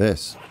out like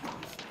this.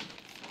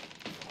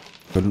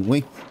 Couldn't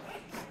we?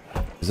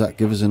 Does that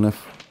give us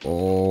enough?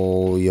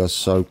 Oh, you're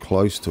so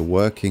close to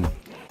working.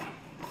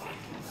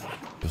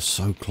 You're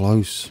so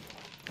close.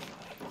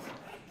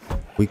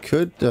 We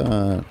could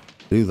do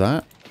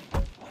that.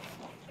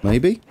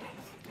 Maybe.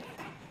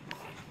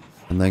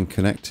 And then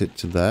connect it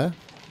to there.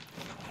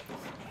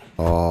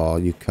 Oh,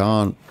 you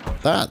can't.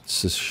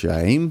 That's a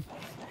shame.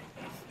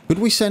 Could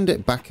we send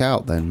it back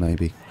out then,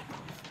 maybe?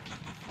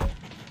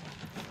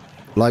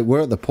 Like,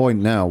 we're at the point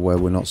now where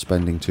we're not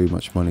spending too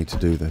much money to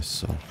do this,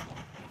 so...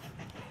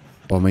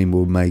 I mean,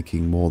 we're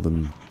making more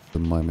than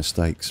my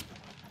mistakes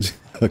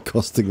are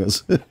costing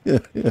us. Yeah.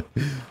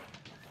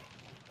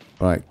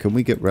 Right, can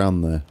we get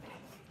round there?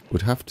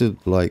 Would have to,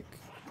 like...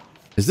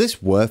 Is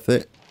this worth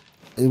it?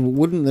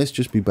 Wouldn't this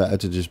just be better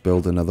to just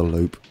build another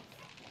loop?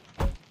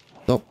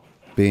 Stop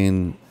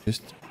being...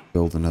 Just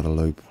build another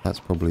loop. That's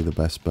probably the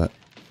best bet.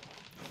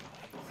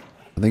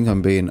 I think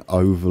I'm being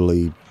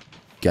overly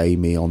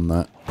gamey on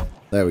that.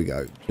 There we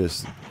go.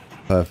 Just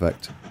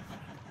perfect.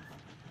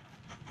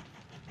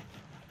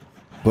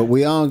 But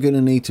we are going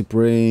to need to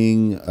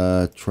bring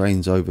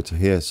trains over to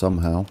here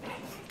somehow.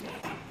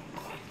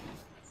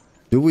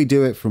 Do we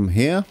do it from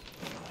here?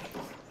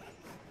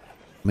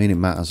 I mean, it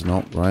matters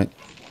not, right?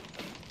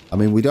 I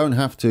mean, we don't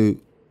have to...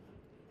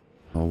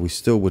 Oh, we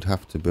still would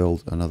have to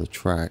build another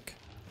track.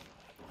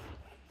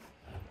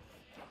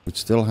 We'd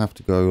still have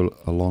to go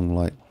along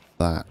like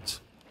that.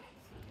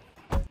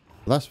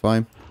 That's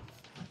fine.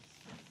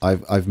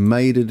 I've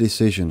made a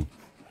decision.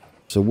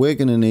 So we're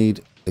going to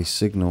need a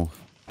signal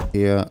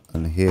here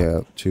and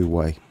here,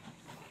 2-way.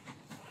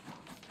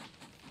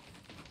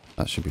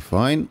 That should be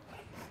fine.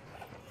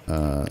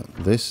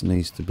 This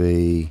needs to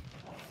be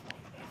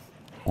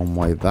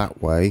 1-way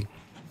that way.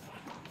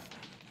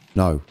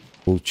 No,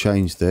 we'll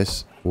change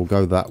this. We'll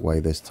go that way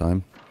this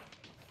time.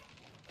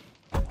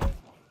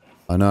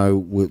 I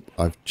know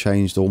I've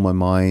changed all my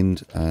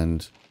mind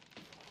and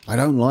I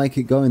don't like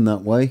it going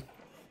that way.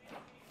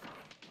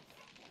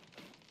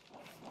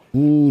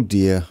 Oh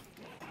dear.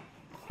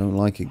 Don't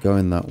like it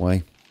going that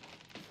way.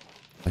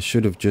 I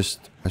should have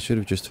just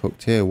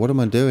hooked here. What am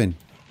I doing?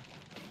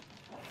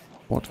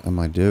 What am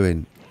I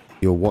doing?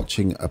 You're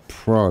watching a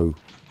pro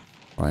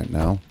right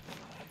now.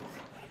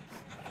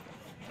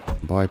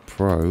 By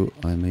pro,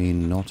 I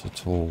mean not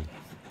at all.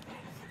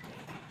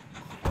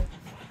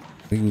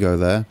 We can go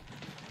there,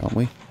 can't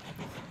we?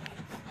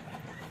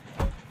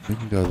 We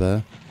can go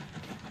there.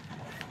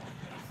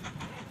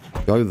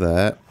 Go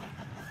there.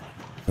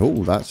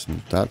 Oh, that's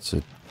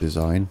a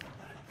design.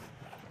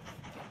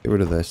 Get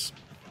rid of this.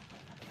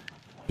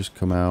 Just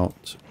come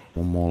out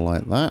one more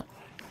like that.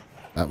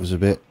 That was a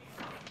bit...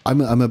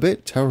 I'm a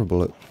bit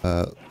terrible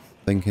at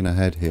thinking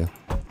ahead here.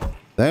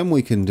 Then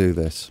we can do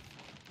this.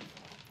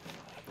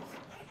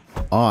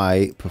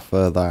 I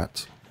prefer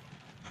that.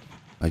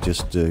 I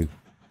just do.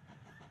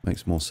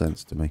 Makes more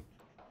sense to me.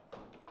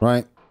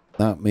 Right.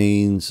 That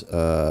means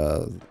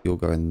you're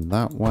going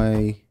that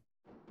way.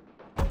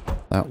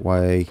 That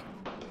way.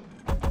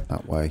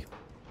 That way.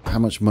 How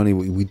much money?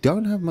 We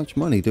don't have much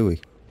money, do we?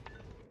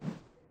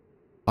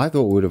 I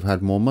thought we would have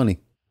had more money.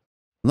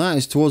 And that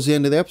is towards the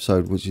end of the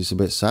episode, which is a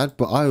bit sad.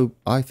 But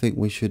I think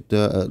we should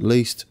at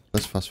least...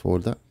 Let's fast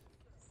forward that.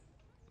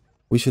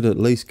 We should at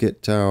least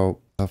get our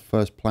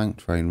first plank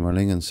train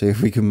running and see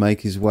if we can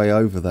make his way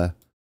over there.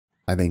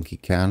 I think he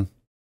can.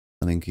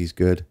 I think he's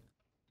good.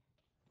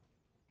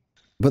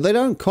 But they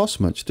don't cost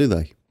much, do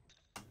they?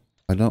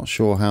 I'm not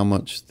sure how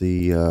much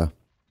the...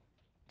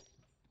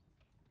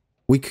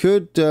 We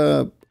could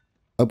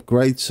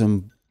upgrade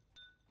some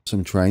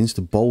trains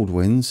to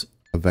Baldwins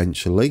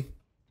eventually,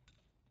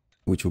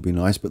 which will be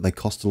nice, but they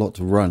cost a lot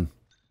to run.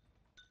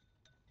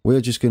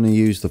 We're just going to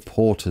use the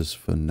porters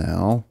for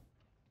now.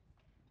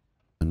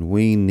 And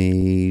we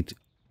need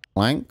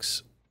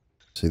planks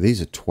So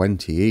these are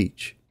 20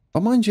 each. Oh,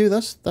 mind you,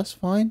 that's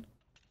fine.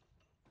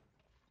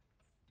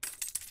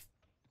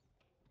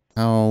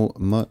 How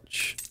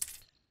much?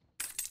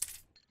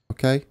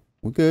 Okay,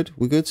 we're good.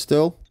 We're good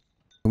still.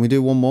 Can we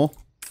do one more?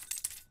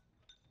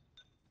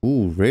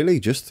 Ooh, really?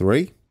 Just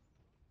 3?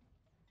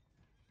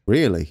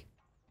 Really?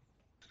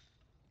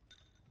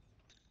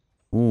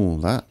 Ooh,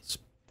 that's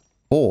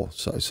poor.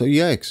 So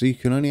yeah, so you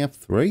can only have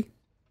 3?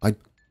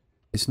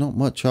 It's not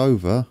much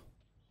over.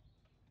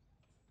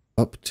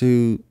 Up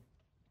to...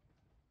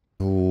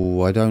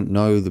 Oh, I don't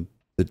know the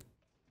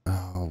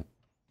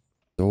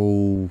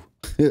oh.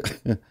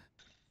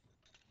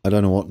 I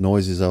don't know what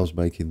noises I was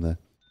making there.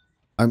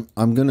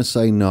 I'm gonna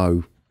say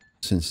no,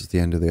 since it's the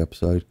end of the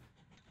episode.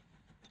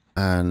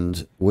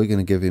 And we're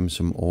gonna give him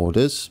some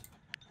orders.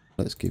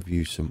 Let's give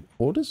you some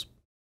orders.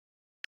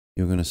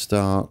 You're gonna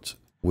start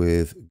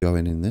with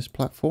going in this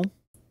platform,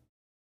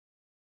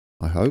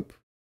 I hope.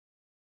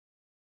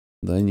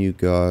 Then you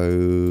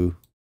go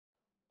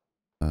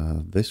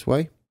this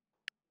way.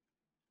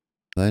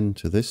 Then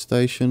to this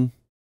station,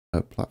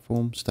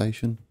 platform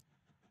station.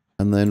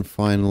 And then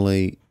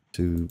finally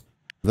to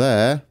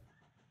there.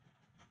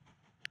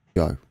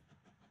 Go.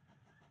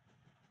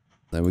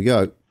 There we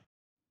go.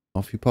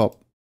 Off you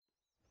pop.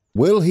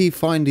 Will he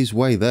find his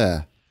way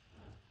there?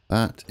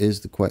 That is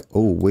the question.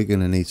 Oh, we're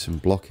going to need some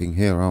blocking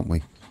here, aren't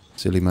we?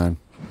 Silly man.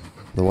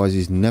 Otherwise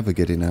he's never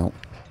getting out.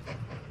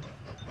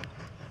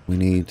 We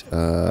need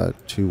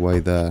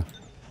 2-way there.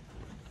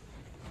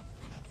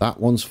 That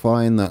one's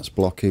fine. That's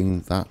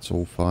blocking. That's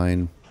all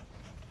fine.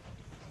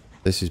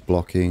 This is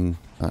blocking.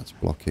 That's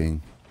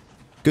blocking.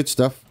 Good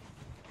stuff.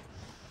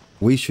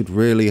 We should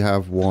really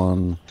have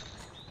one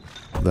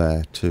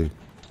there too.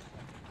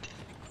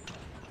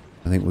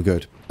 I think we're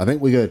good. I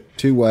think we're good.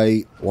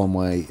 2-way,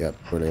 1-way. Yep,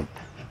 brilliant.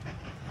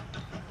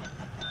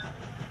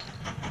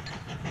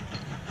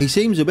 He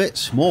seems a bit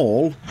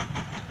small,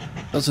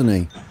 doesn't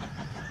he?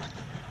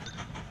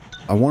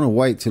 I want to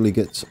wait till he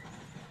gets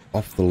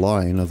off the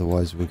line,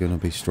 otherwise we're going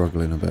to be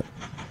struggling a bit.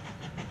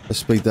 Let's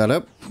speed that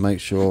up, make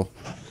sure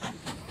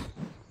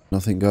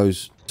nothing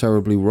goes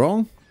terribly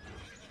wrong.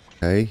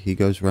 Okay, he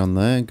goes around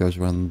there, goes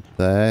around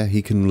there.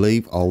 He can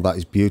leave. Oh, that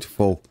is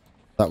beautiful.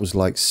 That was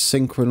like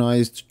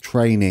synchronized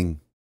training.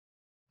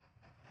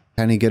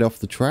 Can he get off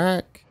the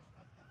track?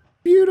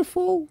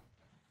 Beautiful.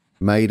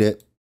 Made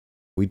it.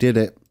 We did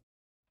it.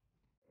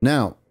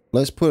 Now,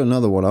 let's put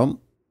another one on.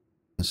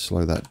 Let's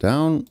slow that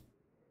down.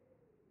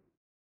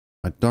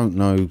 I don't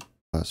know.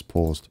 That's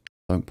paused.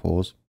 Don't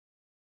pause.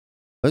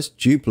 Let's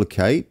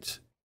duplicate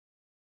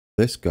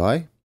this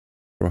guy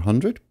for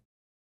 100. Is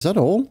that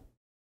all?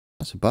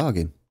 That's a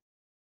bargain.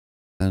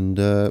 And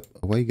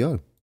away you go.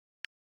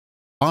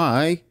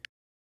 I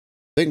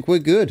think we're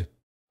good.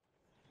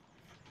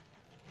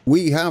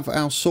 We have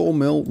our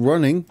sawmill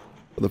running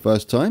for the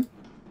first time.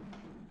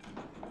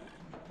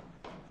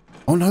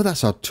 Oh no,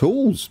 that's our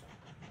tools.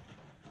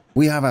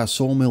 We have our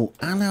sawmill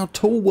and our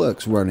tool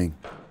works running.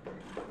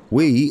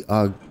 We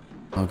are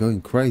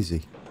going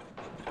crazy.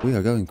 We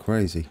are going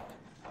crazy.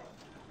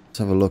 Let's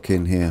have a look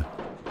in here.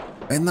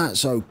 Isn't that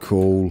so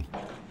cool?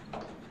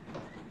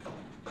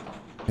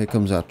 Here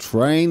comes our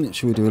train.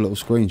 Should we do a little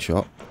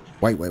screenshot?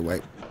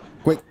 Wait.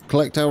 Quick,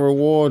 collect our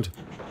reward.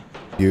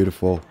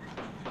 Beautiful.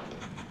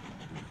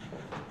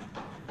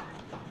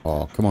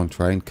 Oh, come on,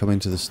 train. Come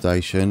into the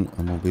station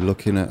and we'll be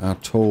looking at our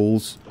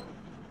tools.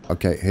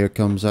 Okay, here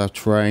comes our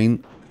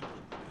train.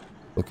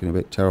 Looking a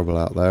bit terrible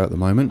out there at the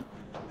moment.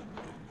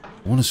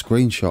 I want a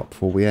screenshot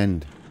before we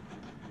end.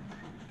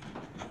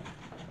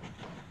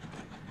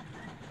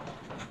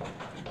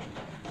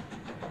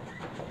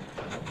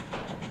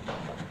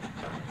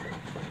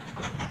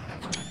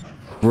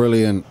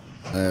 Brilliant.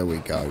 There we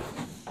go.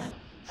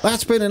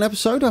 That's been an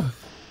episode. I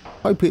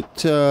hope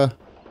it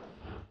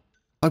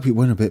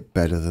went a bit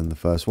better than the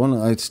first one.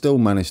 I still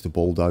managed to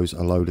bulldoze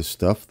a load of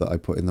stuff that I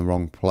put in the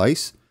wrong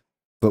place.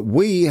 But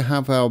we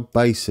have our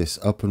basis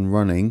up and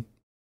running.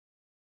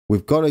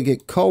 We've got to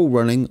get coal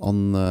running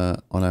on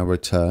our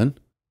return.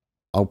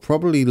 I'll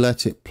probably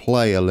let it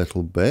play a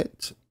little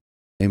bit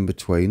in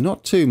between.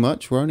 Not too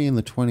much. We're only in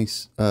the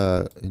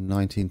in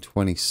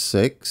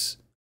 1926.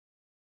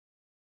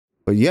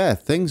 But yeah,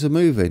 things are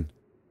moving.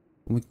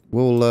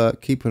 We'll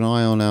keep an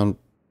eye on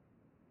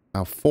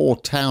our 4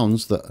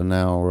 towns that are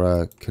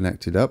now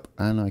connected up.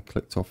 And I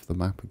clicked off the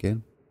map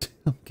again.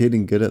 I'm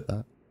getting good at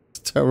that.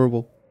 It's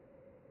terrible.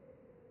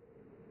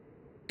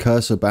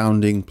 Cursor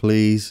bounding,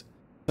 please.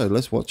 So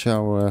let's watch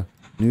our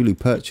newly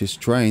purchased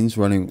trains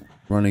running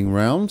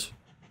round.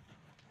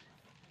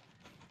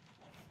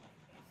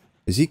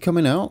 Is he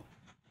coming out?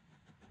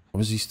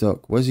 Or is he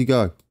stuck? Where's he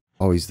go?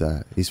 Oh, he's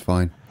there. He's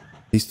fine.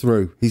 He's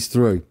through. He's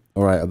through.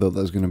 All right, I thought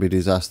that was going to be a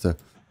disaster.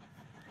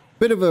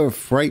 Bit of a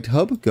freight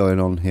hub going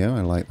on here.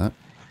 I like that.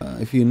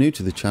 If you're new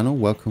to the channel,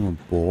 welcome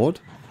aboard.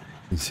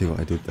 You see what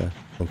I did there?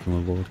 Welcome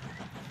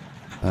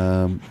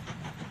aboard.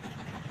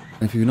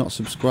 If you're not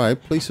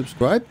subscribed, please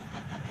subscribe.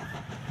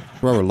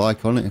 Throw a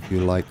like on it if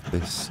you like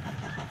this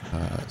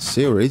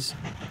series.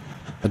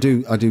 I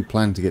do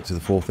plan to get to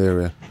the 4th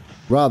area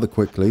rather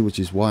quickly, which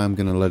is why I'm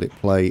going to let it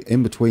play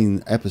in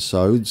between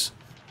episodes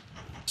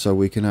so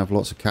we can have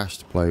lots of cash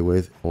to play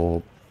with,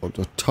 or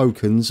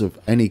tokens of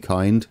any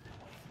kind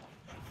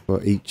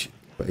for each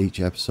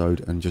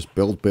episode, and just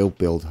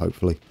build,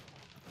 hopefully.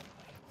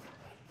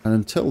 And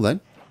until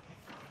then,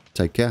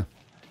 take care.